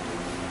red,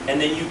 and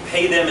then you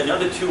pay them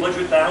another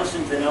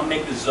 $200,000 to now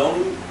make the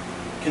zoning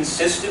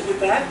consistent with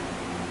that,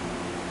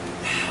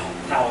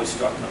 powers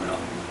start coming up.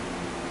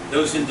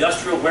 Those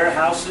industrial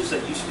warehouses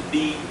that used to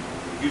be,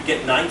 you'd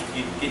get knifed,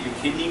 you'd get your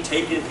kidney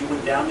taken if you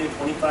went down there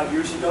 25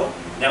 years ago.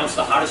 Now it's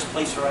the hottest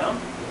place around.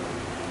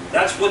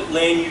 That's what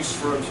land use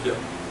firms do.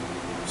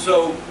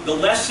 So the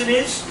lesson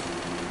is,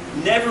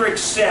 never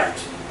accept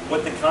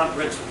what the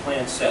comprehensive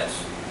plan says.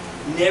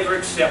 Never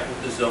accept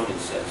what the zoning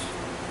says.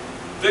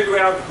 Figure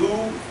out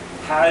who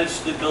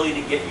has the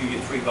ability to get you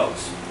your 3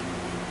 votes.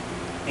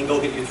 And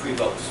go get your 3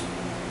 votes.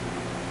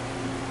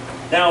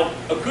 Now,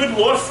 a good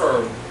law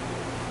firm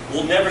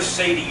will never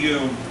say to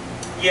you,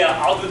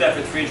 yeah, I'll do that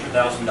for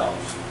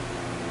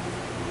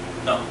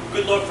 $300,000. No, a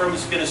good law firm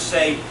is going to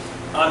say,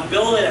 I'm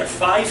billing at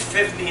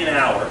 $5.50 an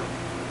hour.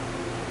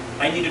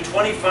 I need a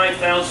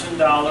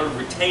 $25,000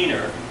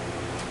 retainer,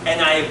 and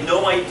I have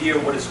no idea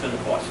what it's going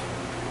to cost.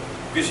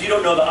 Because you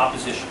don't know the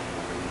opposition.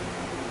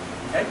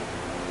 Okay?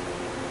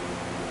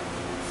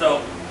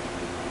 So,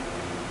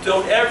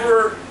 don't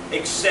ever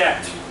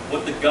accept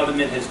what the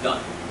government has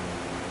done.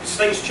 Because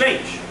things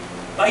change.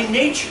 By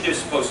nature, they're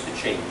supposed to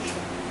change.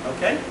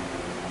 Okay?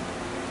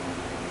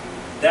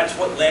 That's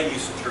what land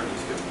use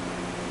attorneys do.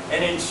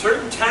 And in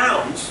certain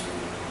towns,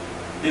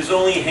 there's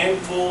only a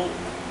handful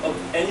of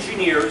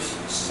engineers,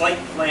 site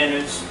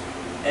planners,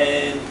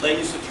 and land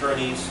use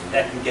attorneys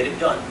that can get it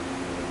done.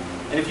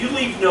 And if you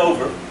leave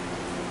Nova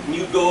and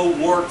you go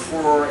work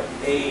for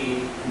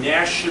a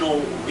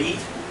national REE,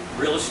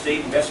 real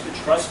estate investment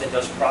trust that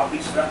does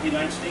properties throughout the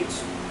United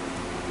States,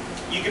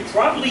 you could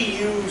probably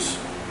use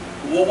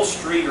Wall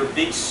Street or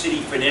big city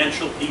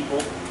financial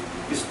people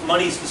because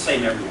money's the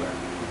same everywhere.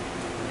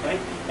 Okay?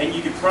 And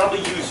you could probably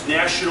use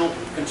national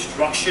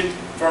construction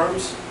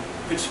firms.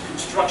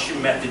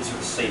 Construction methods are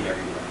the same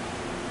everywhere.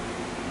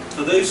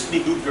 So those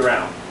can be moved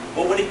around.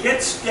 But when it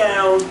gets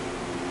down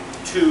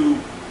to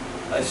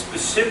a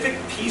specific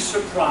piece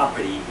of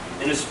property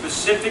in a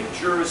specific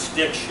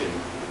jurisdiction,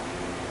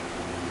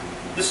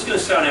 this is going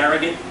to sound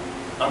arrogant,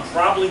 I'm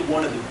probably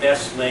one of the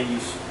best land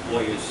use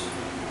lawyers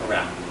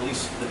around, at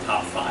least the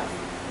top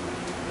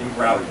 5 in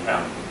Broward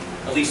County,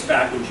 at least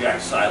back when Jack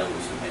Seiler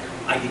was the mayor.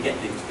 I could get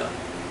things done.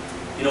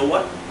 You know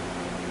what?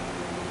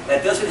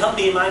 That doesn't help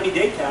me in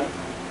Miami-Dade County.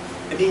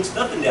 It means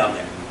nothing down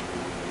there.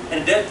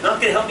 And that's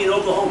not going to help me in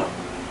Oklahoma.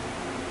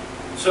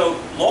 So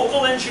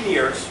local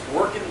engineers,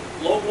 working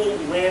local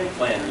land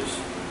planners,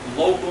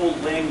 local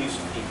land use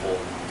people,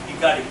 you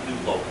got to do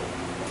local.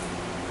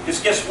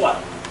 Because guess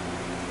what?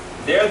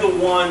 They're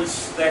the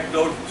ones that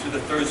go to the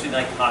Thursday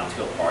night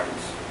cocktail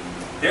parties.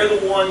 They're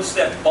the ones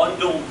that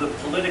bundle the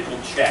political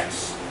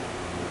checks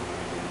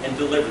and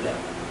deliver them.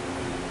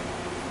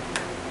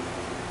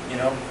 You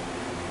know?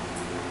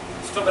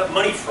 Let's talk about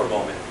money for a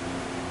moment,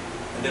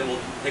 and then we'll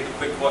take a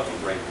quick coffee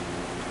break.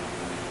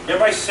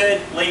 Remember I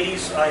said,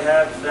 ladies, I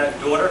have that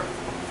daughter,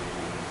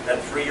 that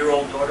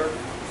 3-year-old daughter,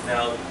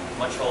 now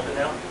much older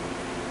now.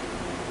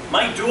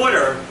 My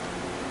daughter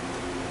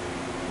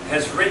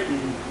has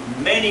written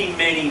many,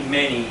 many,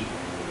 many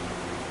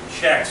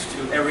checks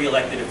to every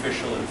elected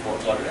official in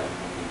Fort Lauderdale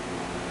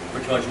for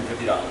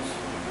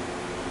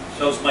 $250.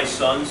 So's my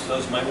son,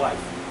 so's my wife.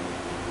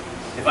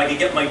 If I could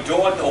get my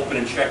dog to open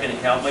a checking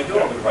account, my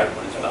dog would write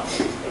one as well.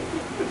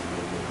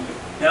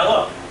 Now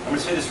look, I'm going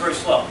to say this very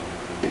slow.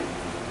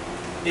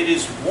 It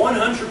is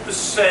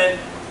 100%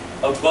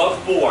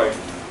 above board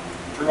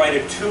to write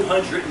a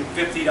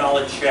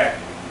 $250 check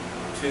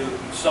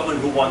to someone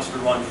who wants to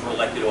run for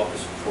elected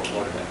office in Fort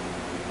Lauderdale.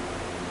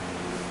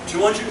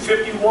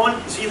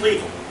 $251 is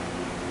illegal.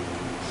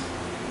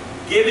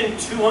 Giving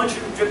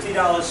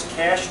 $250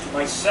 cash to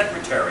my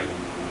secretary,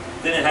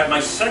 then have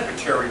my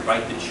secretary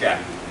write the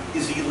check,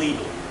 is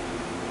illegal.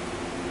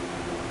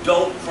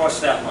 Don't cross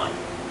that line.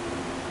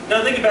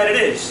 Now the thing about it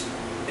is,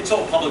 it's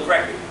all public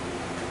record.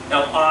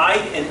 Now I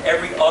and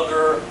every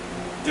other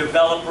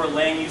developer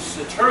land use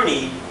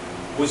attorney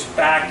was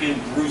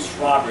backing Bruce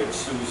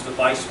Roberts, who was the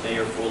vice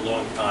mayor for a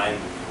long time,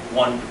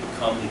 wanted to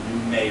become the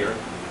new mayor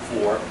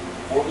for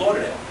Fort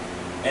Lauderdale.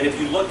 And if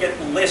you look at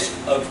the list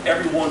of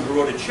everyone who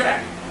wrote a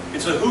check,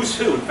 it's a who's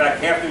who. In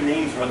fact, half their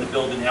names are on the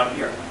building out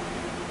here.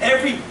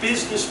 Every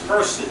business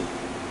person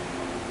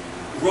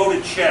wrote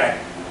a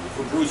check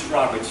for Bruce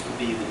Roberts to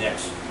be the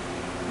next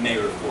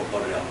mayor of Fort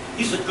Lauderdale.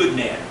 He's a good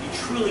man. He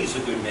truly is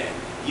a good man.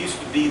 He used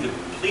to be the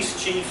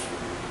police chief,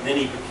 and then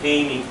he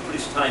put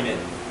his time in.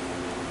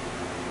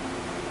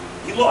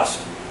 He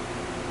lost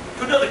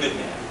to another good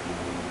man,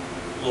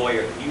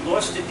 lawyer. He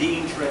lost to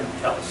Dean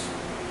Trentellus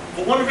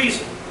for one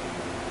reason.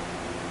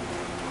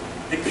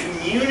 The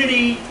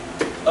community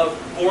of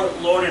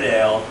Fort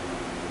Lauderdale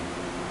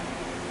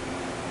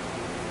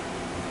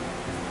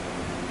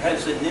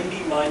has a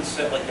NIMBY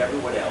mindset like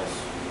everyone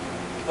else.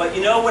 But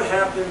you know what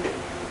happened?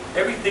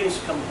 Everything's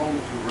come home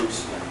to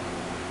roost now.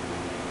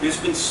 There's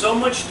been so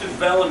much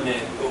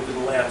development over the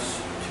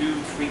last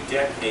 2-3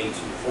 decades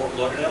in Fort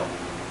Lauderdale.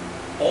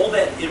 All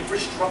that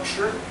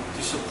infrastructure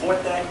to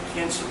support that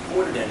can't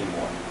support it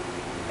anymore.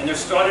 And they're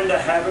starting to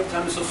have, every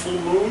time there's a full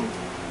moon,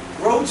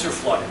 roads are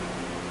flooded.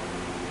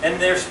 And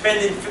they're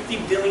spending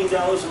 $50 billion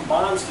in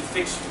bonds to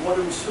fix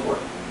water and sewer.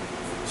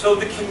 So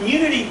the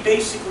community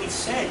basically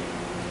said,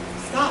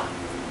 stop,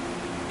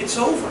 it's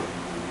over.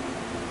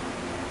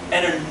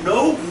 And a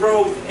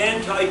no-growth,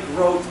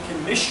 anti-growth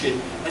commission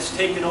has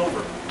taken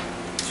over.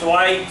 So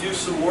I do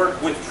some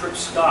work with Trip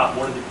Scott,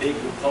 one of the big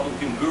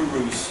Republican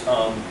gurus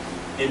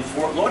in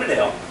Fort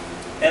Lauderdale.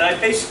 And I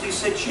basically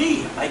said,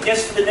 gee, I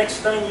guess for the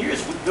next 9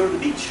 years we can go to the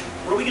beach.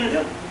 What are we going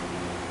to do?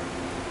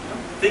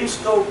 Things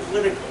go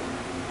political.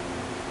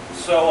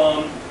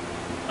 So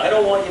I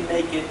don't want you to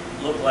make it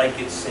look like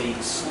it's a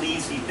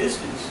sleazy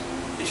business.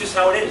 It's just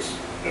how it is,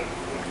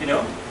 you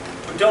know?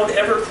 But don't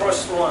ever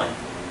cross the line.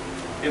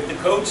 If the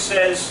code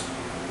says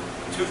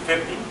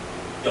 $250,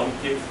 don't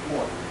give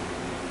more.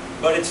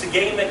 But it's a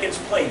game that gets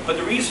played. But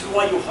the reason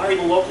why you hire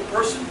the local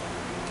person,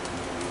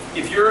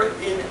 if you're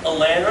in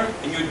Atlanta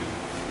and you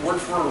work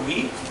for a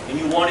REE and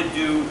you want to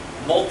do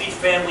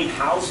multifamily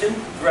housing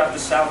throughout the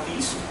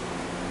Southeast,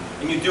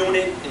 and you're doing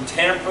it in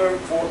Tampa,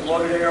 Fort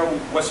Lauderdale,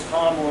 West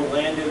Palm,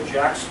 Orlando,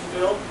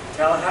 Jacksonville,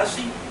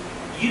 Tallahassee,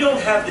 you don't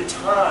have the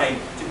time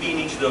to be in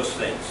each of those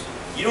things.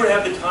 You don't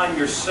have the time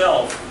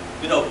yourself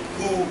to know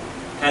who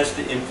has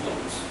the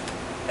influence.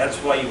 That's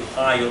why you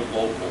hire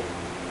local.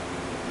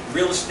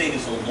 Real estate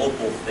is a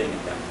local thing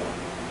at that point.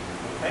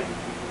 Okay?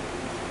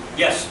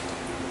 Yes?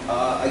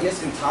 I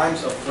guess in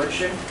times of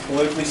friction,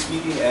 politically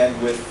speaking,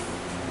 and with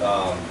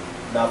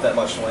not that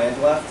much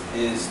land left,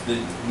 is the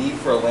need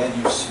for a land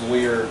use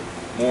lawyer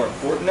more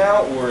important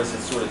now, or is it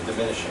sort of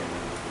diminishing?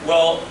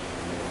 Well,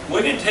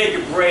 we're going to take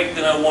a break,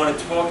 then I want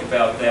to talk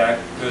about that,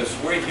 because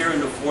we're here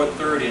into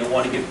 4:30 and I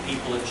want to give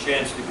people a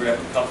chance to grab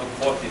a cup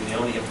of coffee, and they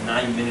only have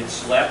 9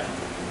 minutes left.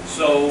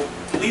 So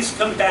please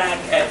come back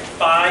at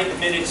 5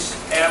 minutes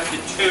after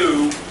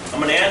 2. I'm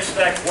going to answer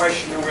that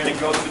question, and we're going to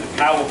go through the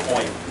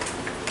PowerPoint.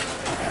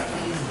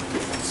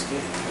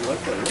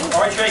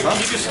 All right, Trey, can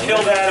you just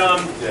kill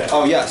that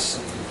Oh, yes.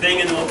 thing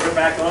and then we'll put it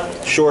back on?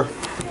 Sure.